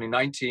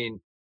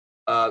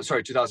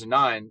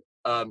 2009.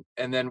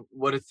 And then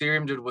what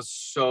Ethereum did was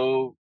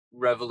so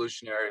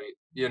revolutionary,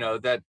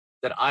 that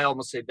I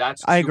almost say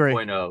that's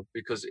 2.0,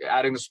 because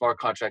adding the smart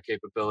contract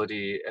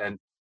capability, and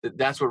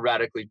that's what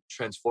radically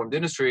transformed the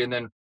industry. And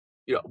then,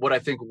 what I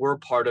think we're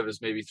part of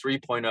is maybe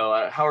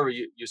 3.0, however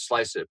you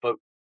slice it.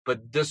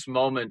 But this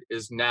moment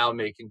is now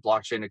making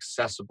blockchain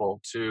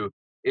accessible to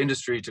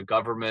industry, to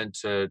government,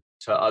 to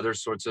other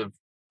sorts of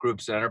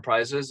groups and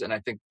enterprises. And I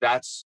think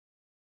that's,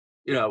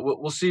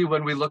 we'll see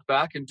when we look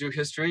back and do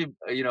history,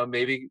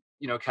 maybe,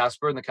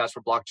 Casper and the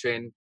Casper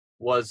blockchain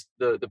was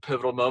the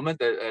pivotal moment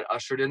that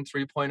ushered in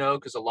 3.0,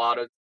 because a lot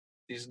of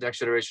these next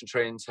generation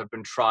trains have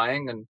been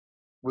trying, and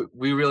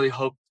we really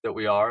hope that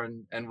we are,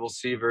 and we'll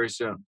see very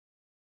soon.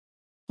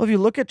 Well, if you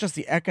look at just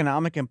the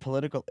economic and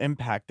political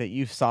impact that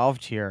you've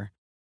solved here,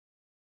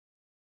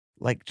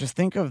 like just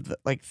think of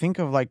a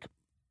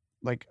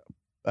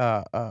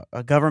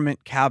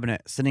government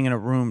cabinet sitting in a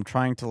room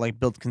trying to like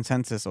build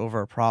consensus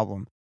over a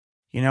problem.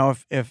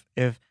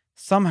 If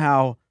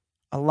somehow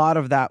a lot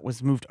of that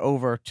was moved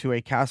over to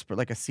a Casper,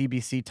 like a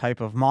CBC type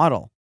of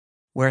model,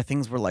 where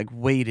things were like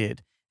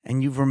weighted,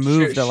 and you've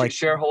removed the like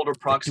shareholder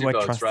proxy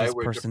votes, trust right? this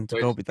person to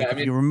go? Like,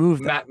 you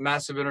remove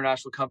massive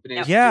international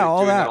companies, all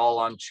doing that it all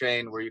on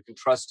chain where you can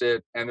trust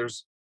it, and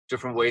there's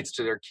different weights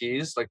to their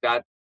keys, like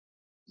that.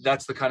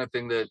 That's the kind of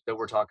thing that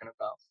we're talking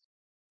about.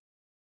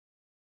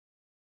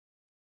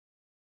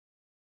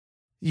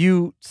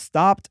 You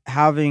stopped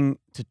having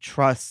to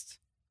trust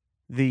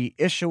the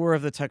issuer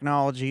of the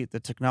technology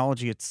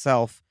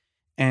itself.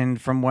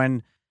 And from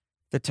when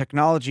the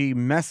technology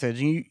message,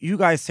 you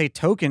guys say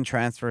token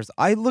transfers,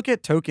 I look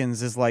at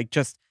tokens as like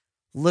just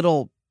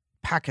little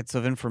packets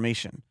of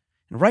information.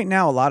 And right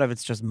now, a lot of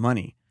it's just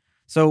money.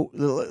 So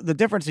the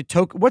difference in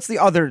what's the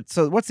other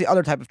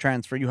type of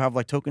transfer? You have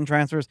like token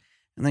transfers,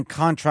 and then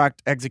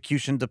contract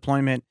execution,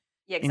 deployment,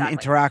 exactly.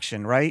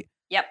 interaction, right?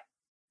 Yep.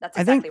 That's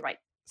exactly right.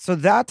 So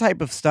that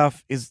type of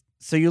stuff is,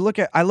 so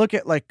I look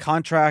at like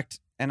contract,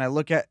 and I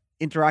look at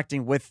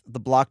interacting with the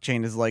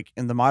blockchain is like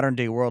in the modern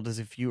day world, as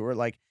if you were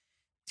like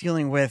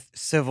dealing with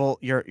civil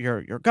your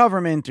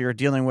government, or you're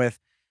dealing with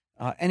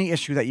any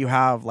issue that you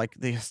have, like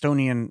the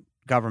Estonian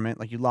government.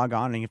 Like you log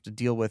on and you have to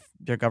deal with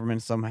their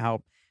government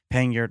somehow,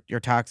 paying your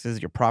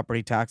taxes, your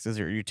property taxes,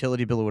 your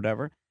utility bill, or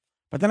whatever.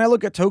 But then I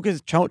look at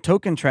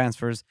token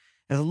transfers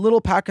as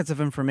little packets of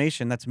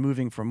information that's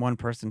moving from one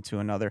person to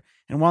another.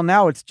 And while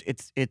now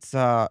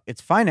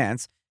it's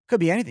finance, could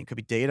be anything, could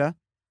be data,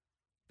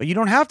 but you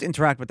don't have to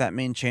interact with that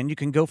main chain. You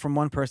can go from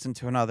one person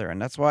to another. And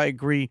that's why I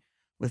agree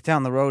with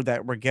down the road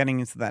that we're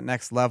getting into that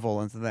next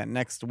level, into that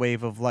next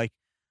wave of like,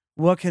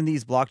 what can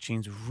these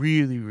blockchains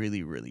really,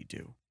 really, really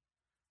do?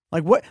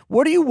 Like what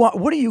do you want?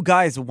 What do you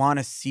guys want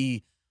to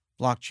see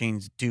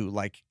blockchains do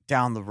like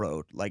down the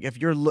road? Like if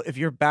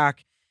you're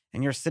back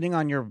and you're sitting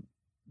on your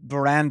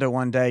veranda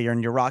one day, you're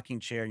in your rocking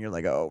chair and you're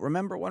like, oh,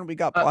 remember when we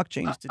got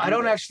blockchains to I do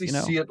don't this? actually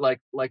see it like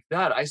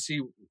that. I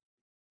see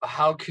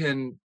how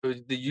can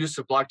the use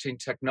of blockchain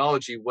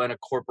technology, when a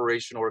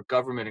corporation or a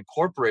government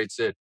incorporates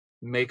it,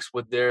 makes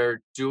what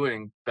they're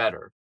doing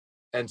better.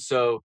 And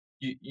so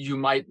you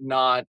might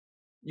not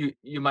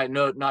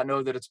not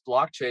know that it's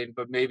blockchain,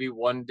 but maybe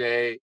one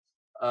day,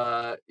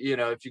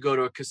 if you go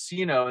to a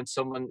casino and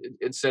someone,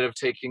 instead of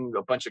taking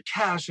a bunch of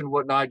cash and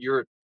whatnot,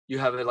 you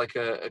have like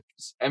a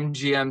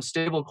MGM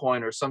stable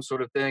coin or some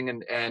sort of thing,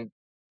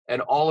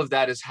 and all of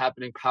that is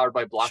happening powered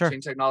by Sure.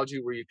 blockchain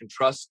technology, where you can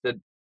trust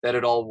that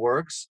it all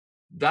works.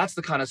 That's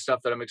the kind of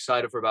stuff that I'm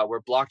excited for, about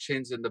where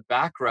blockchain's in the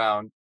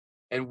background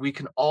and we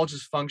can all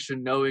just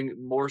function knowing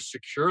more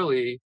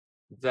securely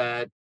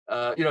that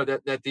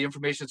that the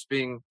information that's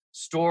being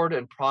stored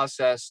and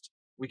processed,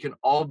 we can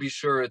all be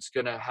sure it's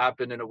going to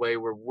happen in a way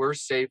where we're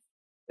safe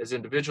as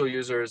individual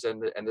users,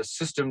 and the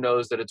system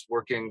knows that it's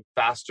working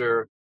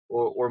faster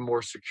or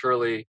more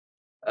securely.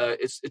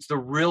 It's the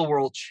real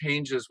world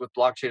changes with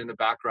blockchain in the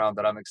background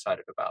that I'm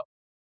excited about.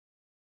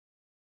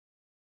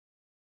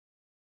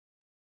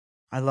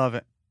 I love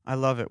it. I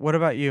love it. What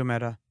about you,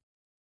 Meta?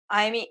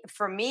 I mean,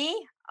 for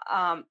me,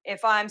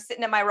 if I'm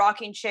sitting in my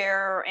rocking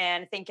chair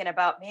and thinking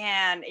about,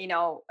 man,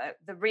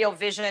 the real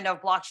vision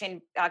of blockchain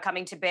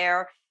coming to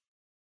bear,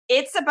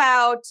 it's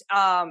about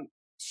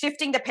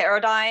shifting the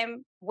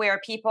paradigm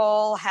where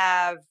people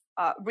have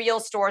real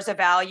stores of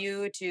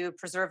value to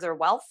preserve their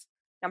wealth.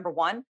 Number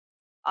one,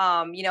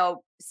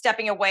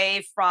 stepping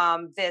away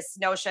from this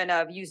notion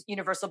of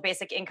universal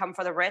basic income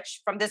for the rich.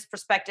 From this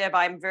perspective,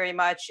 I'm very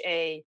much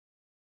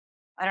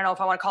I don't know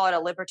if I want to call it a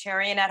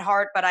libertarian at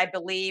heart, but I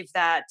believe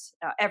that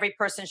every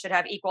person should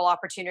have equal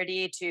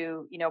opportunity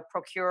to,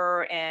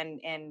 procure and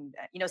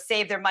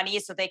save their money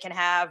so they can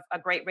have a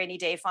great rainy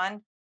day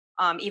fund.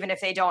 Even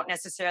if they don't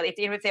necessarily,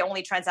 even if they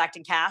only transact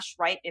in cash,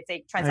 right? If they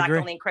I transact agree.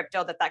 only in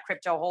crypto, that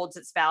crypto holds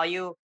its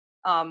value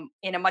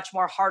in a much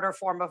more harder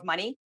form of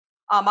money.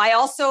 I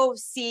also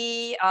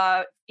see,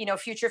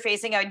 future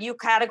facing a new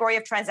category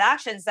of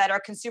transactions that are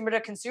consumer to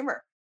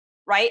consumer,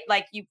 right?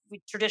 Like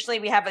traditionally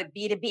we have a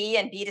B2B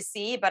and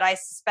B2C, but I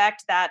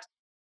suspect that,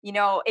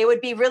 it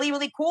would be really,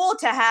 really cool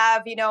to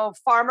have,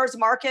 farmers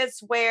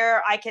markets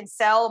where I can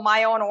sell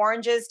my own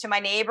oranges to my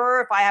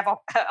neighbor if I have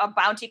a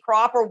bounty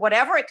crop or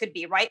whatever it could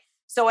be, right?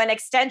 So an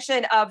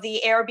extension of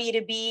the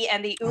Airbnb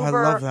and the Oh, I love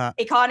Uber that.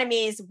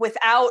 economies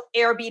without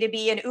Airbnb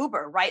and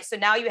Uber, right? So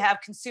now you have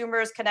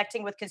consumers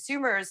connecting with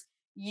consumers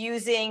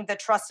using the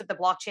trust of the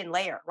blockchain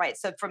layer, right?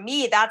 So for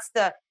me, that's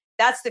the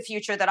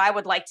future that I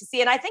would like to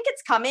see. And I think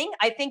it's coming.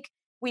 I think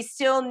we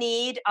still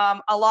need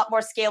a lot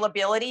more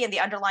scalability in the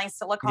underlying Yeah.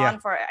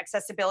 silicon for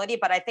accessibility,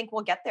 but I think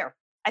we'll get there.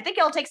 I think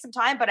it'll take some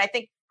time, but I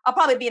think I'll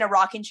probably be in a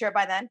rocking chair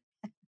by then.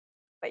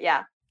 But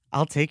yeah.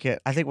 I'll take it.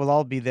 I think we'll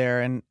all be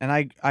there, and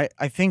I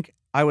think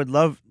I would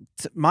love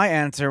my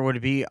answer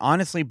would be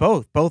honestly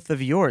both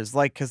of yours.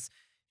 Like, because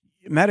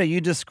Meta, you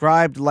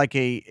described like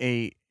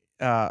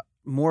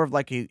more of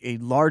like a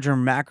larger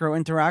macro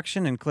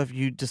interaction, and Cliff,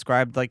 you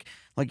described like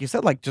you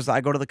said, like just I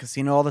go to the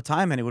casino all the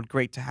time, and it would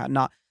great to have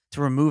not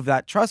to remove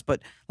that trust,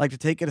 but like to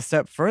take it a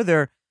step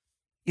further.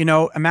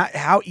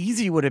 How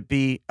easy would it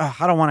be?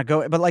 I don't want to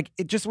go, but like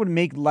it just would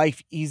make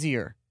life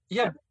easier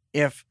Yeah.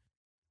 if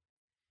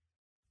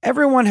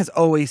everyone has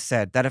always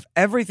said that if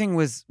everything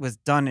was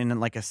done in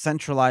like a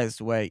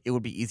centralized way, it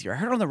would be easier. I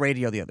heard on the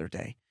radio the other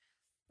day,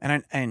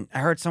 and I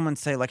heard someone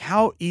say like,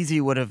 how easy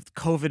would have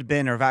COVID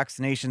been, or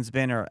vaccinations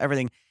been, or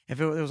everything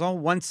if it was all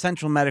one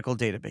central medical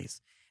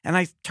database? And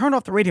I turned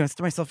off the radio and said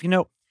to myself,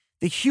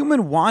 the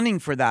human wanting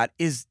for that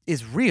is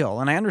real,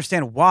 and I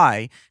understand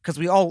why, because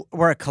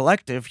we're a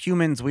collective.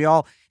 Humans, we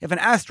all, if an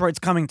asteroid's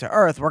coming to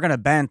Earth, we're gonna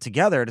band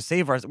together to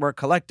save we're a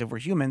collective, we're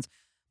humans.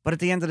 But at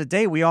the end of the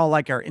day, we all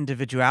like our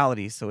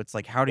individuality. So it's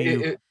like, how do you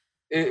I- kind of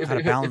if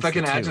I balance the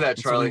can add to two? that, And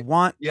so we Charlie.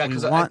 want, Yeah, we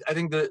because want, I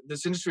think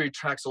this industry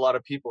attracts a lot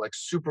of people, like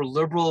super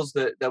liberals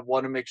that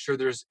want to make sure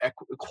there's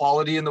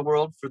equality in the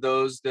world for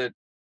those that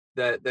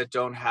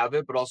don't have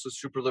it, but also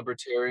super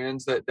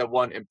libertarians that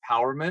want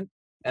empowerment.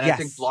 And I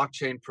think yes,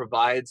 blockchain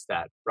provides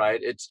that, right?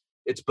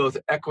 It's both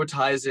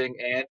equitizing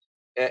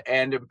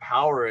and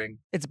empowering.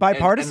 It's And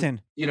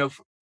bipartisan. you know,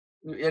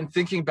 and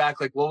thinking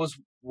back, like what was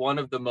one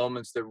of the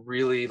moments that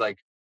really like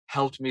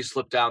helped me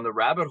slip down the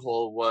rabbit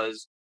hole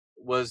was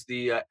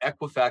the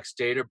Equifax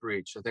data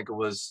breach. I think it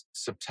was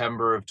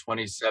September of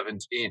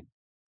 2017.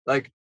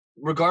 Like,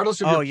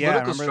 regardless of Oh your yeah, I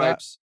political remember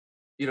that. stripes,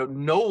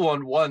 no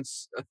one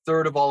wants a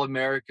third of all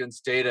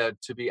Americans' data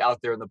to be out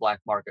there in the black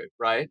market,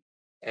 right?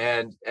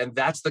 And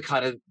those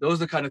are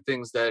the kind of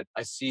things that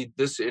I see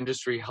this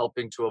industry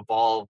helping to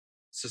evolve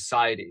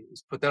society.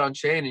 Is put that on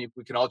chain, and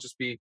we can all just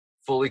be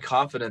fully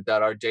confident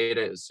that our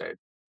data is safe.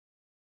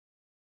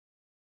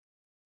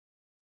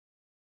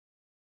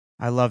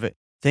 I love it.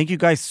 Thank you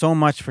guys so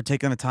much for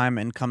taking the time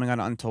and coming on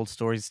Untold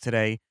Stories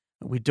today.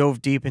 We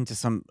dove deep into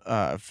some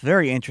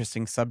very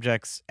interesting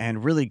subjects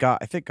and really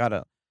got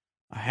a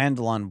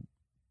handle on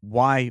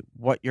why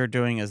what you're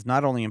doing is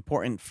not only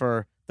important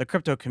for the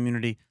crypto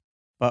community,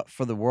 but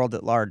for the world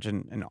at large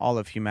and all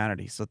of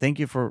humanity. So thank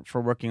you for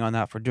working on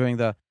that, for doing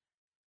the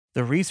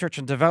research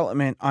and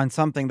development on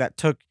something that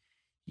took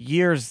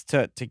years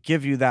to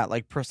give you that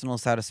like personal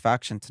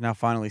satisfaction to now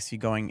finally see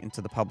going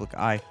into the public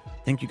eye.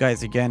 Thank you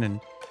guys again,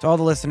 and to all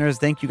the listeners,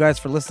 thank you guys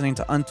for listening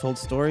to Untold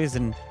Stories.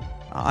 And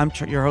I'm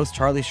your host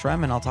Charlie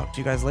Shrem, and I'll talk to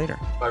you guys later.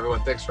 Bye,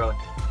 everyone. Thanks, Charlie.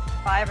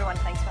 Bye, everyone.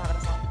 Thanks for having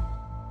us on.